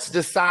courts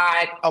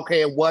decide,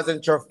 okay, it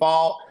wasn't your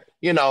fault,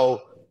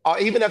 or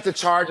even if the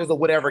charges or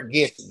whatever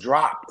gets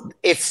dropped,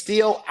 it's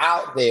still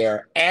out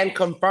there and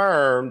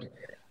confirmed,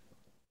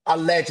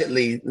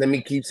 allegedly, let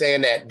me keep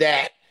saying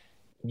that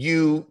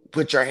you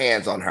put your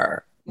hands on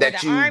her. Well,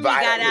 the Army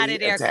got out of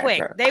there quick.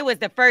 Her. They was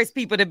the first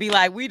people to be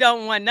like, we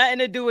don't want nothing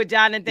to do with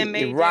Jonathan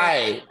Major.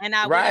 Right. And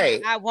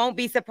I won't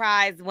be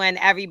surprised when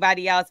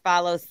everybody else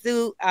follows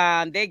suit.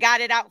 They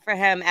got it out for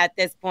him at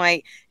this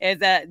point.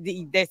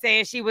 They're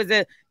saying she was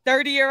a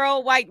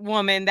 30-year-old white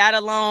woman. That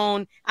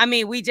alone, I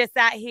mean, we just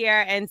sat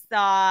here and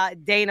saw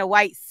Dana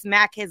White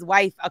smack his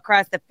wife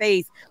across the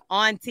face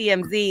on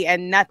TMZ,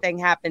 and nothing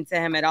happened to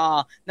him at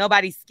all.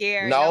 Nobody's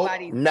scared.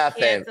 Nobody's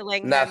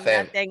canceling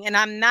nothing. And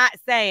I'm not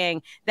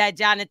saying that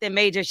Jonathan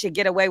Major should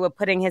get away with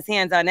putting his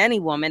hands on any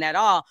woman at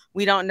all.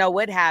 We don't know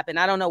what happened.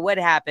 I don't know what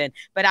happened.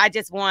 But I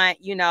just want,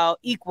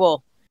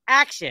 equal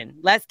action.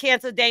 Let's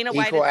cancel Dana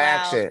White as well.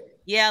 Action.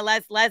 Yeah,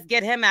 let's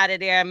get him out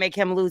of there and make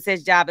him lose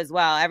his job as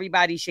well.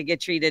 Everybody should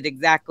get treated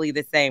exactly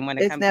the same when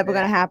it comes to It's never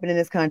going to happen in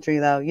this country,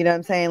 though. You know what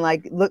I'm saying?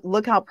 Like,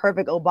 look how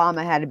perfect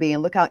Obama had to be,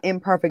 and look how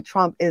imperfect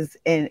Trump is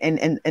in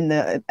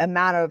the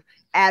amount of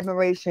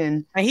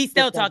admiration. And he's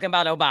still talking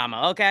about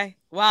Obama, okay?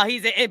 While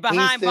he's behind bars.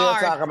 He's still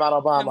talking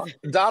about Obama.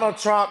 Donald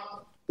Trump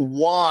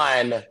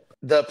won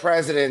the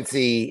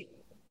presidency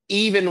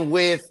even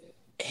with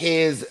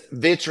his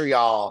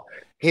vitriol,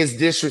 his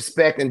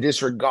disrespect and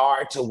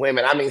disregard to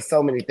women. I mean,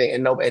 so many things,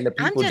 and the people did not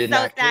care. I'm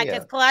just so sad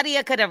because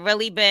Claudia could have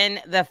really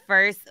been the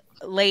first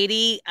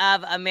lady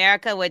of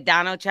America with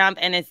Donald Trump,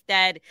 and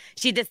instead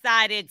she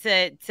decided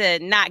to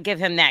not give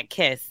him that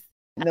kiss.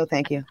 No,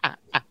 thank you.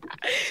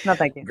 No,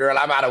 thank you. Girl,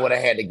 I might have would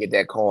have had to get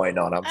that coin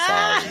on. I'm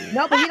sorry.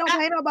 No, but he don't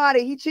pay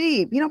nobody. He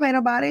cheap. He don't pay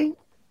nobody.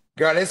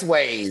 Girl, it's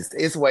ways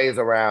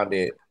around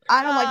it.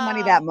 I don't like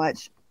money that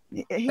much.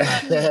 He's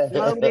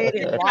loaded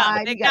and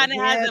wide. It kind of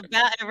has a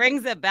bell. It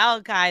rings a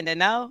bell, kind of.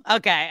 No,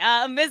 okay.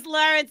 Miss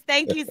Lawrence,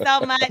 thank you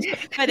so much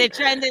for the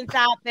trending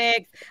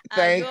topics.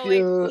 Thank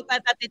you. Keep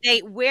us up to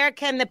date. Where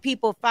can the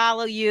people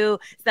follow you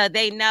so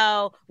they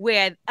know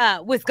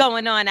what's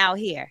going on out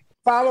here?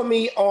 Follow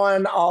me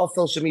on all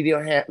social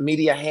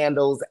media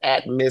handles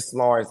at Miss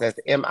Lawrence. That's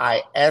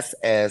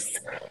MISS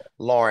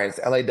Lawrence,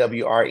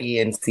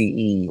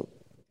 LAWRENCE.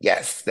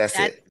 Yes, that's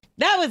it.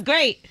 That was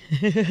great.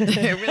 It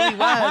really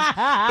was.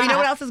 But you know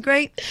what else is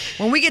great?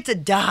 When we get to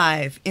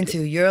dive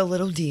into your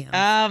little DMs.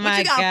 Oh, my what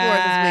you got God. for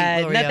us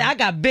this week, Gloria? I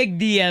got big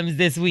DMs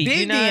this week.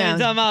 Big DMs. I'm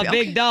talking about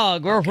big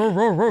dog.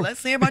 Okay.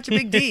 Let's hear about your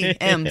big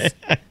DMs.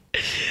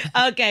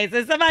 Okay,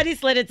 so somebody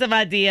slid into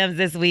my DMs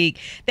this week.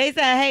 They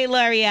said, hey,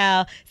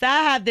 L'Oreal, so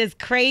I have this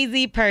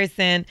crazy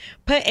person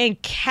putting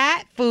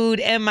cat food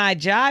in my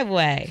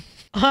driveway,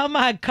 on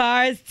my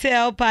car's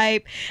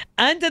tailpipe,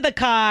 under the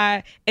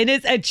car, and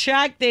it's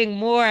attracting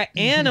more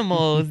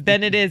animals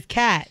than it is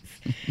cats.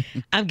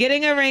 I'm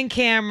getting a Ring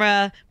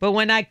camera, but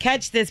when I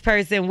catch this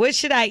person, what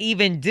should I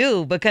even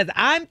do? Because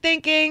I'm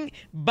thinking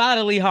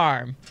bodily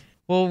harm.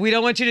 Well, we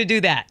don't want you to do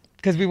that.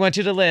 Because we want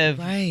you to live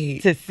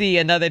to see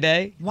another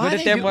day. What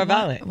if they're more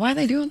violent? Why are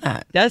they doing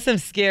that? That's some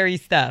scary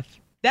stuff.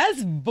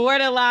 That's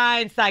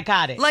borderline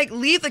psychotic. Like,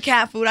 leave the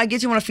cat food. I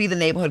get you want to feed the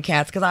neighborhood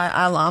cats because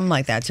I'm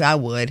like that too. I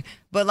would.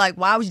 But like,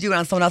 why would you do it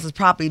on someone else's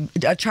property,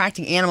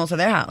 attracting animals to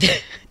their house?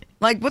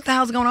 Like, what the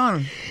hell's going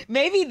on?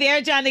 Maybe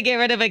they're trying to get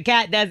rid of a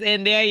cat that's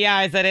in their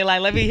yard. So they're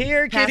like, let me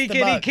hear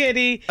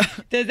kitty.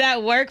 Does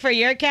that work for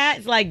your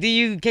cats? Like,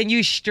 can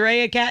you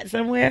stray a cat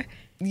somewhere?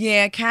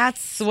 Yeah,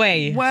 cats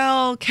sway.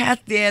 Well,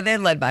 cats, yeah, they're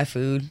led by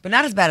food, but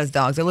not as bad as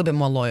dogs. They're a little bit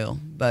more loyal,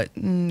 but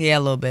yeah,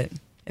 a little bit.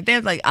 If they're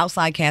like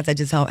outside cats that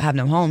just have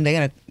them home,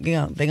 they're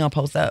gonna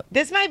post up.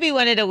 This might be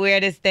one of the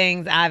weirdest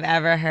things I've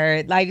ever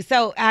heard. Like,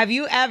 so have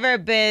you ever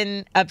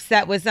been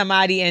upset with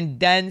somebody and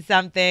done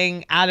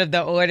something out of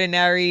the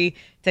ordinary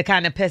to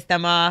kind of piss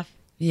them off?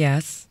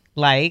 Yes.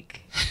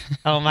 Like,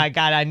 oh my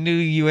God, I knew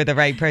you were the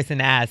right person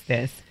to ask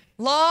this.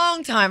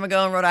 Long time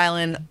ago in Rhode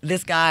Island,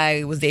 this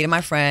guy was dating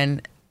my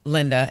friend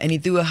Linda, and he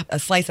threw a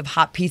slice of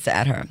hot pizza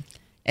at her,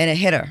 and it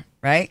hit her,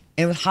 right?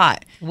 It was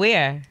hot.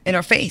 Where? In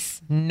her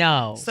face.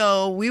 No.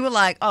 So we were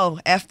like, oh,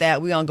 F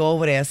that, we gonna go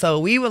over there. So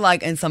we were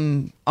like in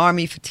some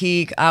army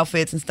fatigue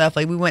outfits and stuff.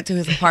 Like we went to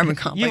his apartment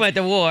complex. You went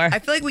to war. I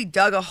feel like we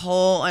dug a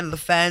hole under the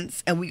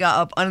fence and we got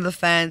up under the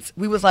fence.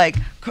 We was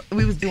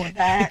doing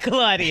that.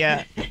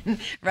 Claudia.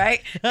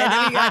 Right? And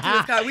then we got to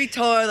his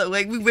car.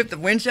 We ripped the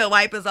windshield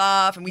wipers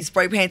off and we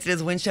spray painted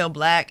his windshield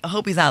black. I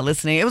hope he's not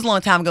listening. It was a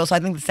long time ago, so I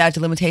think the statute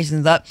of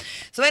limitations is up.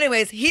 So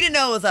anyways, he didn't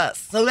know it was us.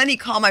 So then he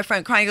called my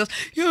friend crying. He goes,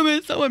 yo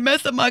man, someone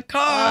messed up my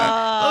car. Blah,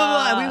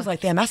 blah, blah. And we was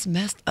like, damn, that's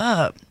messed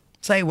up.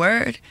 Say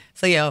word.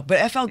 So yeah, but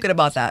I felt good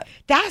about that.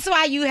 That's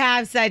why you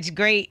have such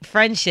great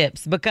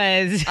friendships,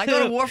 because I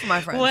go to war for my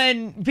friends.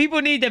 When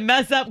people need to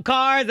mess up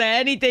cars or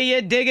anything,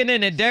 you're digging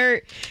in the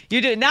dirt.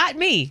 You do. Not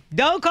me.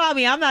 Don't call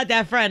me. I'm not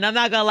that friend. I'm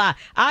not gonna lie.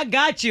 I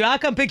got you. I'll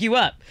come pick you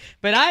up.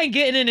 But I ain't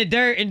getting in the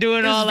dirt and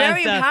doing all that stuff.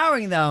 It's very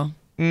empowering though.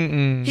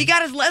 Mm-mm. He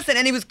got his lesson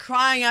and he was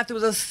crying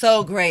afterwards. It was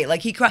so great.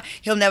 Like he cried.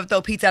 He'll never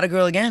throw pizza at a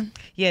girl again.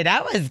 Yeah,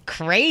 that was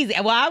crazy.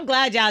 Well, I'm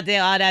glad y'all did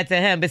all that to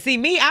him. But see,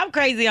 me, I'm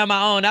crazy on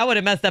my own. I would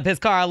have messed up his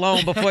car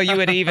alone before you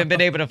would have even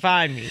been able to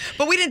find me.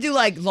 But we didn't do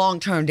like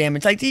long-term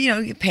damage. Like,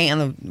 you paint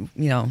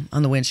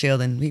on the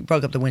windshield, and we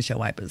broke up the windshield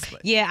wipers.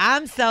 But. Yeah,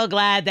 I'm so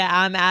glad that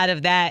I'm out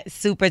of that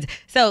super.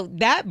 So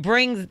that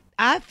brings,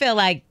 I feel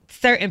like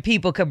certain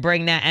people could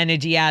bring that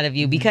energy out of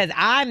you, because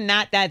I'm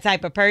not that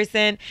type of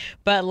person.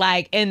 But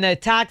like in the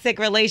toxic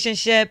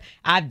relationship,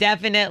 I've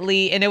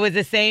definitely, and it was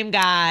the same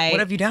guy.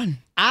 What have you done?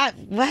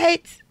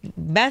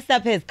 Messed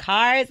up his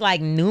cars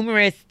like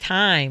numerous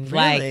times.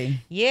 Really? Like,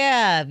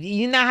 yeah.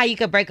 You know how you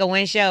could break a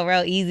windshield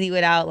real easy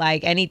without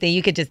like anything?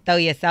 You could just throw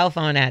your cell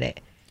phone at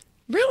it.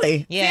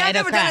 Really? Yeah. See, I've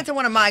never done it to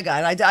one of my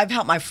guys. I've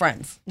helped my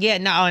friends. Yeah,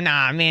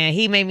 nah, man.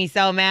 He made me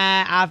so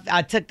mad.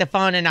 I took the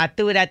phone and I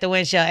threw it at the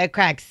windshield. It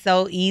cracked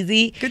so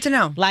easy. Good to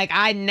know. Like,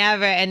 I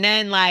never, and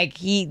then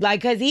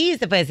because he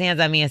used to put his hands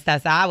on me and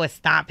stuff, so I would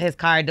stomp his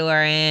car door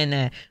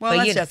in. Well,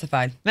 that's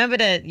justified. Remember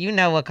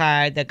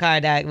the car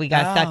that we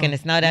got stuck in the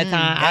snow that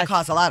time? That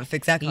cost a lot to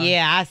fix that car.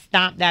 Yeah, I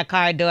stomped that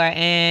car door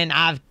in.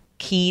 I've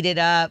keyed it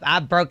up. I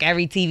broke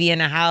every TV in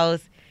the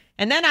house.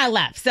 And then I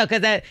left. So,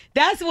 because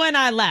that's when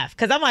I left.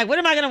 Because I'm like, what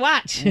am I going to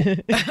watch? Well,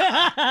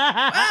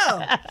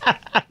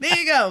 there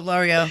you go,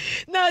 L'Oreal.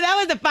 No, that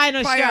was the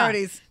final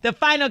priorities. Straw. The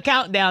final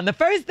countdown. The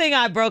first thing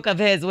I broke of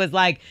his was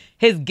like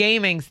his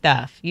gaming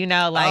stuff. Oh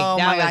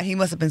my God, he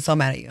must have been so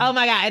mad at you. Oh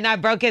my God. And I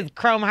broke his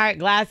chrome heart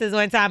glasses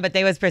one time, but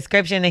they was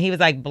prescription and he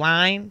was like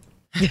blind.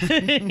 Look,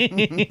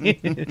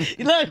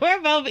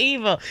 we're both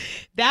evil.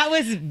 That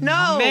was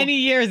many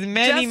years,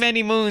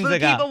 many moons ago. For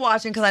ago. People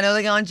watching, because I know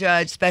they're going to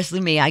judge, especially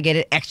me. I get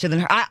it extra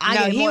than her.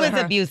 He was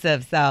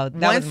abusive, so that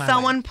Once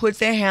someone puts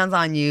their hands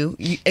on you,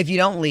 if you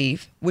don't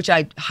leave, which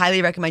I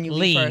highly recommend you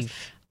leave first.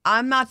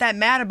 I'm not that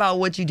mad about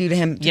what you do to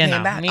him. Pay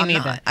him back. Me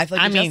neither. I feel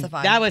like you're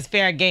justified. That was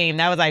fair game.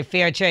 That was like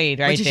fair trade,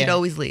 right? But you should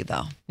always leave,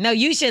 though. No,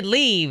 you should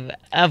leave,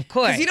 of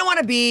course. Because you don't want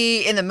to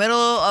be in the middle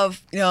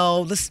of,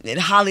 in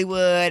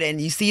Hollywood, and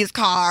you see his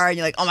car, and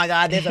you're like, oh my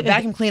God, there's a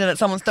vacuum cleaner that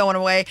someone's throwing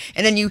away,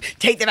 and then you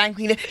take the vacuum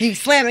cleaner, and you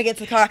slam it against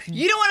the car.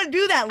 You don't want to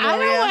do that, L'Oreal. I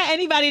don't want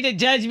anybody to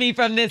judge me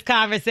from this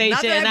conversation.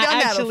 Not that I've done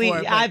that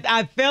before,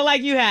 I feel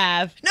like you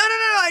have. No.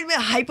 I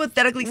mean,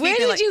 hypothetically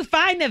speaking. Where did you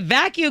find the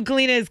vacuum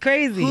cleaner? Is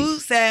crazy. Who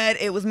said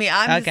it was me?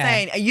 I'm just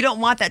saying, you don't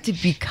want that to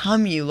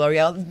become you,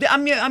 L'Oreal.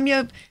 I'm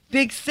your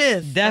big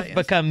sis. Death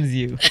becomes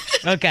you.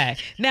 Okay.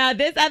 Now,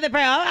 this other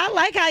person, I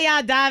like how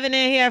y'all diving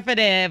in here for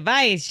the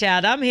advice,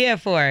 child. I'm here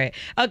for it.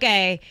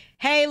 Okay.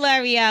 Hey,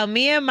 L'Oreal,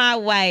 me and my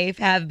wife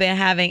have been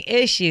having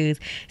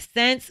issues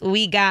since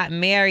we got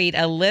married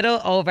a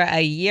little over a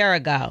year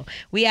ago.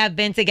 We have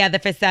been together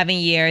for 7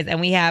 years,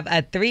 and we have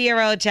a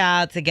 3-year-old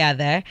child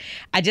together.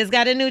 I just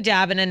got a new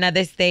job in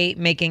another state,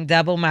 making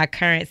double my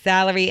current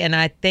salary, and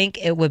I think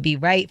it would be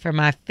right for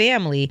my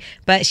family,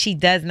 but she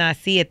does not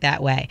see it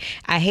that way.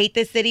 I hate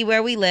the city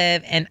where we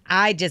live, and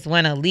I just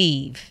want to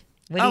leave.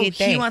 What do you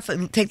think? He wants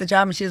to take the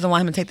job, and she doesn't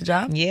want him to take the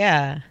job?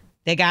 Yeah.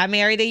 They got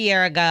married a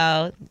year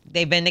ago.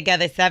 They've been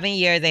together 7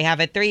 years. They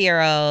have a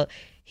 3-year-old.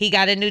 He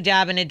got a new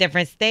job in a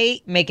different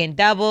state, making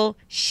double.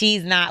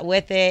 She's not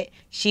with it.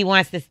 She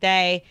wants to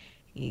stay.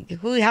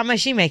 How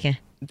much she making?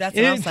 That's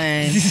what I'm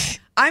saying.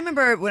 I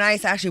remember when I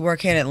used to actually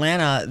work here in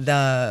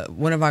Atlanta,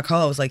 one of our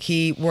co-hosts,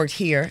 he worked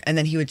here, and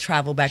then he would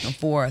travel back and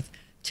forth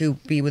to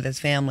be with his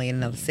family in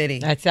another city.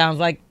 That sounds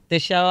like the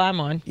show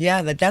I'm on.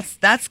 Yeah,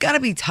 that's got to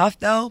be tough,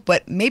 though,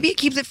 but maybe it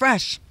keeps it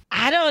fresh.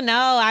 I don't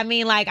know. I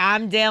mean,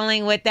 I'm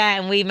dealing with that,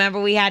 and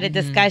we had a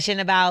discussion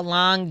about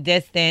long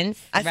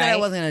distance. I said I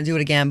wasn't going to do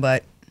it again,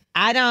 but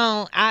you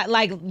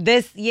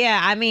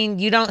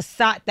don't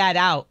sort that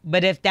out.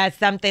 But if that's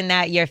something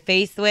that you're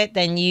faced with,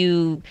 then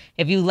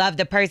if you love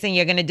the person,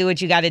 you're going to do what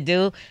you got to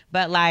do.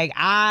 But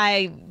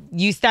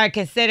you start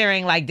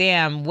considering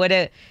damn,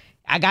 I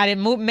got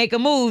to make a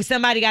move.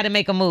 Somebody got to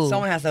make a move.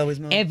 Someone has to always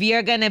move. If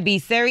you're going to be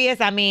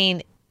serious, I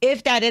mean,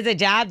 if that is a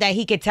job that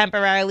he could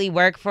temporarily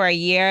work for a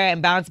year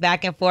and bounce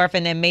back and forth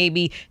and then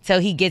maybe till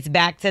he gets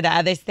back to the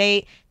other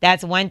state,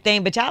 that's one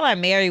thing. But y'all are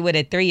married with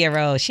a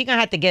 3-year-old. She gonna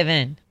have to give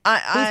in.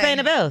 Who's paying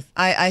the bills?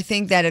 I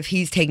think that if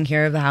he's taking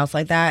care of the house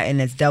like that and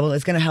it's double,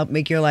 it's gonna help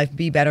make your life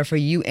be better for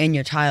you and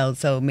your child.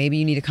 So maybe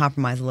you need to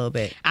compromise a little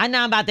bit. I know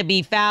I'm about to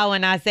be foul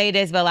when I say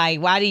this, but like,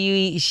 why do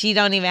you? She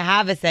don't even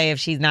have a say if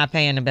she's not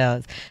paying the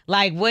bills.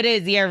 Like, what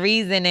is your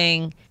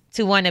reasoning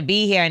to want to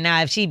be here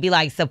now? If she'd be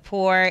like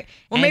support.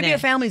 Well, maybe your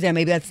family's there.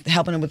 Maybe that's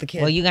helping him with the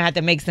kids. Well, you're going to have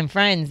to make some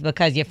friends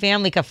because your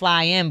family could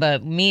fly in,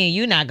 but me and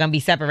you not going to be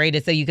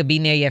separated so you could be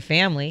near your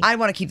family. I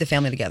want to keep the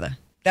family together.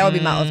 That would be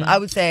my ultimate. I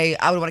would say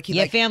I would want to keep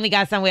your family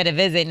got somewhere to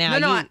visit now.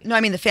 No,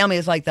 I mean the family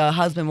is like the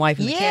husband, wife,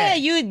 and the kid. Yeah,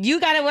 you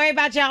got to worry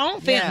about your own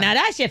family. Yeah. Now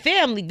that's your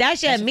family.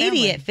 That's your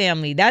immediate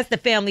family. That's the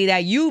family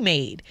that you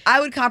made.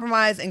 I would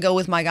compromise and go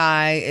with my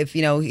guy if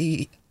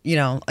he.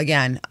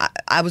 Again,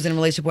 I was in a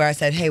relationship where I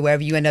said, hey,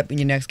 wherever you end up in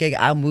your next gig,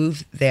 I'll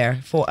move there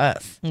for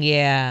us.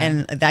 Yeah.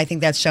 And I think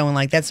that's showing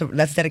like that's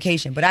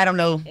dedication. But I don't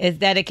know. It's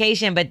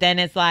dedication, but then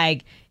it's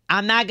like,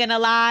 I'm not going to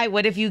lie.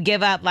 What if you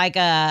give up like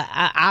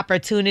a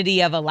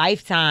opportunity of a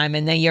lifetime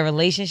and then your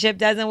relationship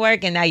doesn't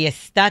work and now you're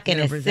stuck in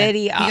a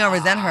city? You're going to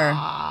resent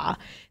her.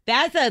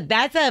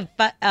 That's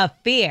a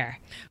fear.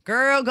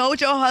 Girl, go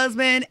with your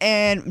husband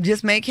and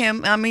just make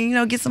him,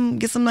 get some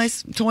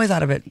nice toys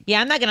out of it.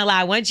 Yeah, I'm not going to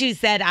lie. Once you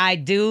said I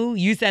do,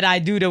 you said I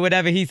do to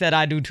whatever he said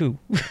I do too.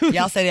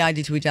 Y'all said I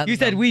do to each other. You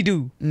said we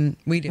do.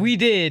 We do. We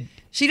did.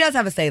 She does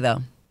have a say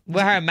though.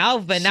 With her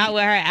mouth, but not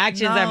with her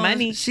actions or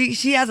money.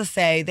 She has a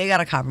say. They got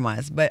to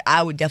compromise. But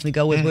I would definitely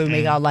go with what would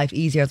make our life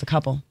easier as a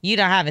couple. You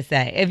don't have a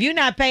say. If you're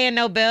not paying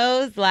no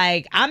bills,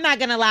 like, I'm not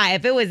going to lie.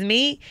 If it was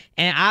me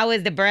and I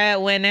was the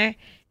breadwinner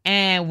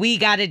and we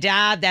got a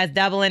job that's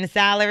doubling the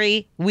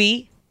salary,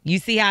 you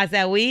see how I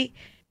said we?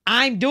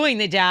 I'm doing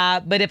the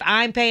job, but if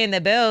I'm paying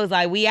the bills,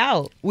 like, we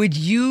out. Would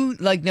you,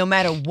 like, no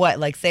matter what,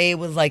 like, say it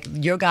was like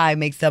your guy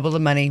makes double the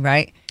money,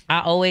 right?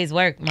 I always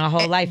work my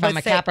whole life. I'm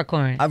a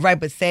Capricorn. Right,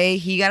 but say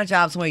he got a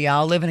job somewhere,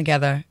 y'all living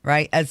together,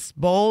 right? As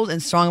bold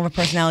and strong of a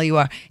personality you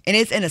are, and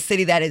it's in a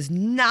city that is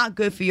not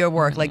good for your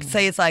work. Like,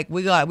 say it's like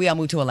we got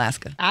move to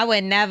Alaska. I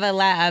would never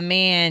let a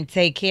man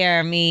take care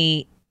of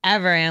me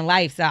ever in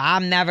life, so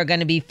I'm never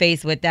going to be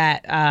faced with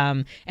that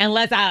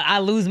unless I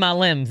lose my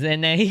limbs,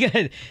 and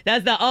then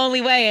that's the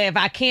only way. If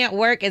I can't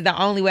work, is the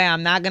only way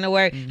I'm not going to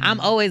work. I'm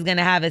always going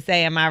to have a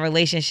say in my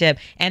relationship,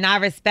 and I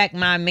respect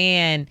my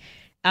man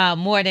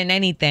more than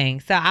anything.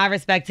 So I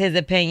respect his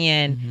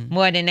opinion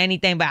more than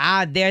anything,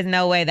 but there's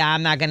no way that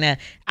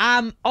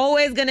I'm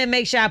always going to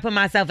make sure I put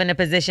myself in a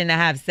position to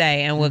have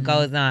say in what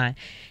goes on.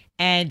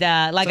 And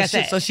I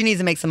said. So she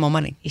needs to make some more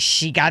money.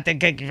 She got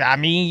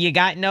you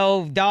got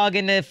no dog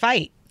in the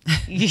fight.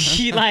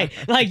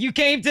 like you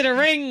came to the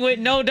ring with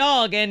no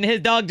dog and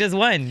his dog just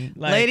won.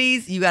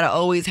 Ladies, you got to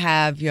always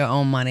have your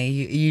own money.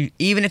 You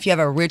even if you have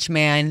a rich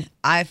man,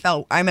 I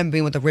remember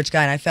being with a rich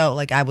guy and I felt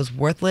like I was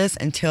worthless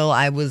until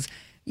I was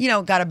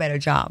got a better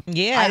job.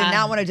 Yeah. I did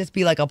not want to just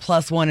be like a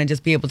 +1 and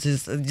just be able to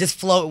just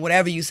float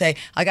whatever you say.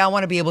 Like, I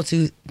want to be able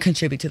to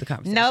contribute to the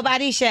conversation.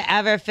 Nobody should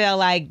ever feel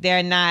like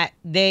they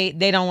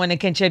don't want to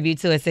contribute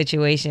to a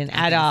situation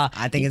at all.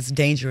 I think it's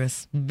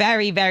dangerous.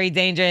 Very, very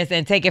dangerous,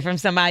 and take it from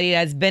somebody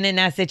that's been in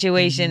that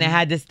situation and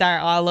had to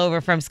start all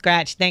over from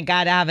scratch. Thank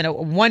God I'm having a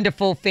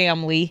wonderful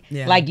family,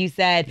 like you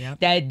said,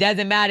 that it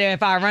doesn't matter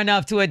if I run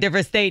off to a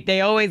different state.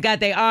 They always got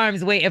their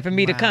arms waiting for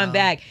me to come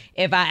back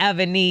if I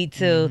ever need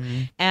to.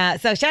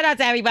 So shout out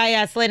to everybody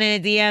that slid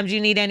in the DMs. You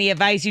need any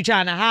advice? You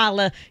trying to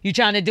holler? You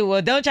trying to do?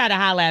 Well, don't try to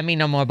holler at me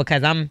no more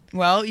because I'm.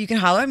 Well, you can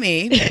holler at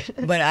me,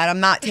 but I'm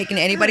not taking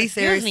anybody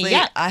seriously.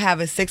 I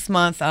have a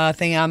 6-month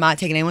thing. I'm not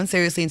taking anyone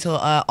seriously until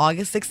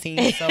August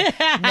 16th. So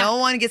no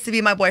one gets to be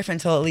my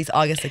boyfriend until at least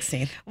August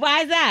 16th.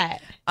 Why is that?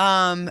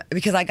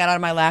 Because I got out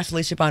of my last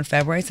relationship on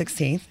February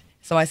 16th.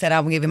 So I said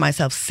I'm giving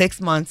myself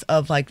 6 months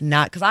of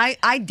because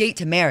I date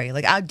to marry.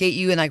 Like, I'll date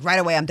you and like right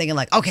away I'm thinking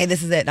like, okay,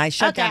 this is it. And I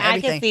shut down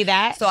everything. I can see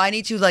that. So I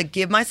need to like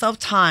give myself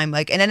time.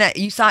 Like, and then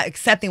you start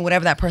accepting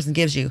whatever that person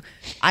gives you.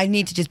 I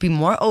need to just be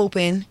more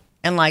open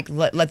and like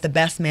let the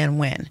best man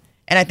win.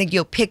 And I think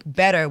you'll pick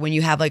better when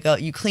you have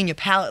you clean your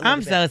palate.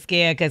 I'm so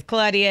scared because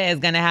Claudia is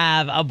going to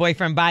have a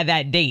boyfriend by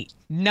that date.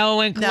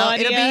 Knowing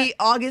Claudia. No, it'll be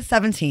August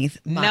 17th.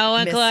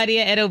 Knowing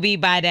Claudia, it'll be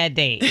by that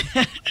date.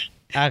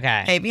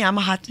 Okay. Hey, I'm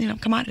a hot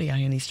commodity out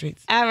here in these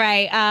streets. All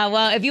right.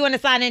 Well, if you want to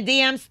slide in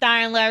DM,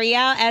 starring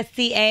L'Oreal,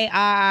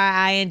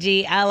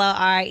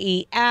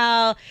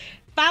 StarringLorel.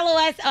 Follow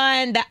us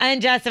on the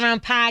Unjust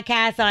Around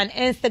podcast on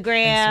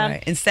Instagram. That's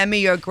right. And send me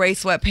your gray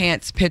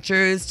sweatpants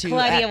pictures to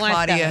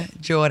Claudia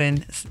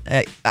Jordan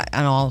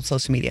on all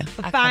social media.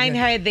 Find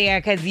her there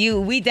because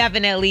we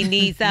definitely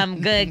need some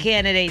good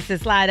candidates to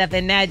slide up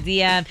in that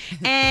DM.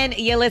 And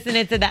you're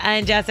listening to the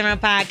Unjust Around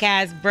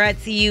podcast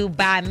brought to you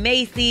by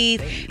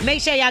Macy's.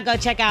 Make sure y'all go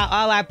check out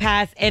all our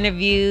past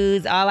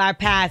interviews, all our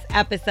past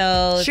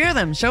episodes. Share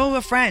them. Show them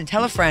a friend.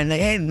 Tell a friend.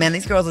 Like, hey, man,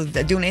 these girls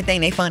are doing their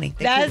thing. They funny.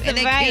 That's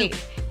right.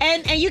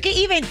 And you can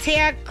even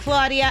tear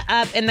Claudia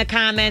up in the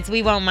comments.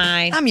 We won't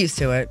mind. I'm used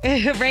to it.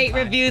 Rate,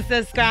 review,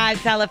 subscribe,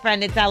 tell a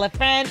friend to tell a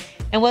friend.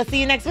 And we'll see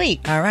you next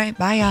week. All right.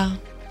 Bye, y'all.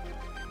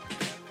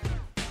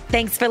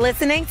 Thanks for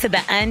listening to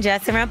the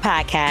Unjust and Run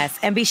podcast.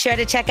 And be sure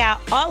to check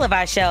out all of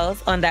our shows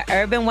on the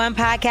Urban One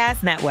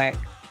Podcast Network.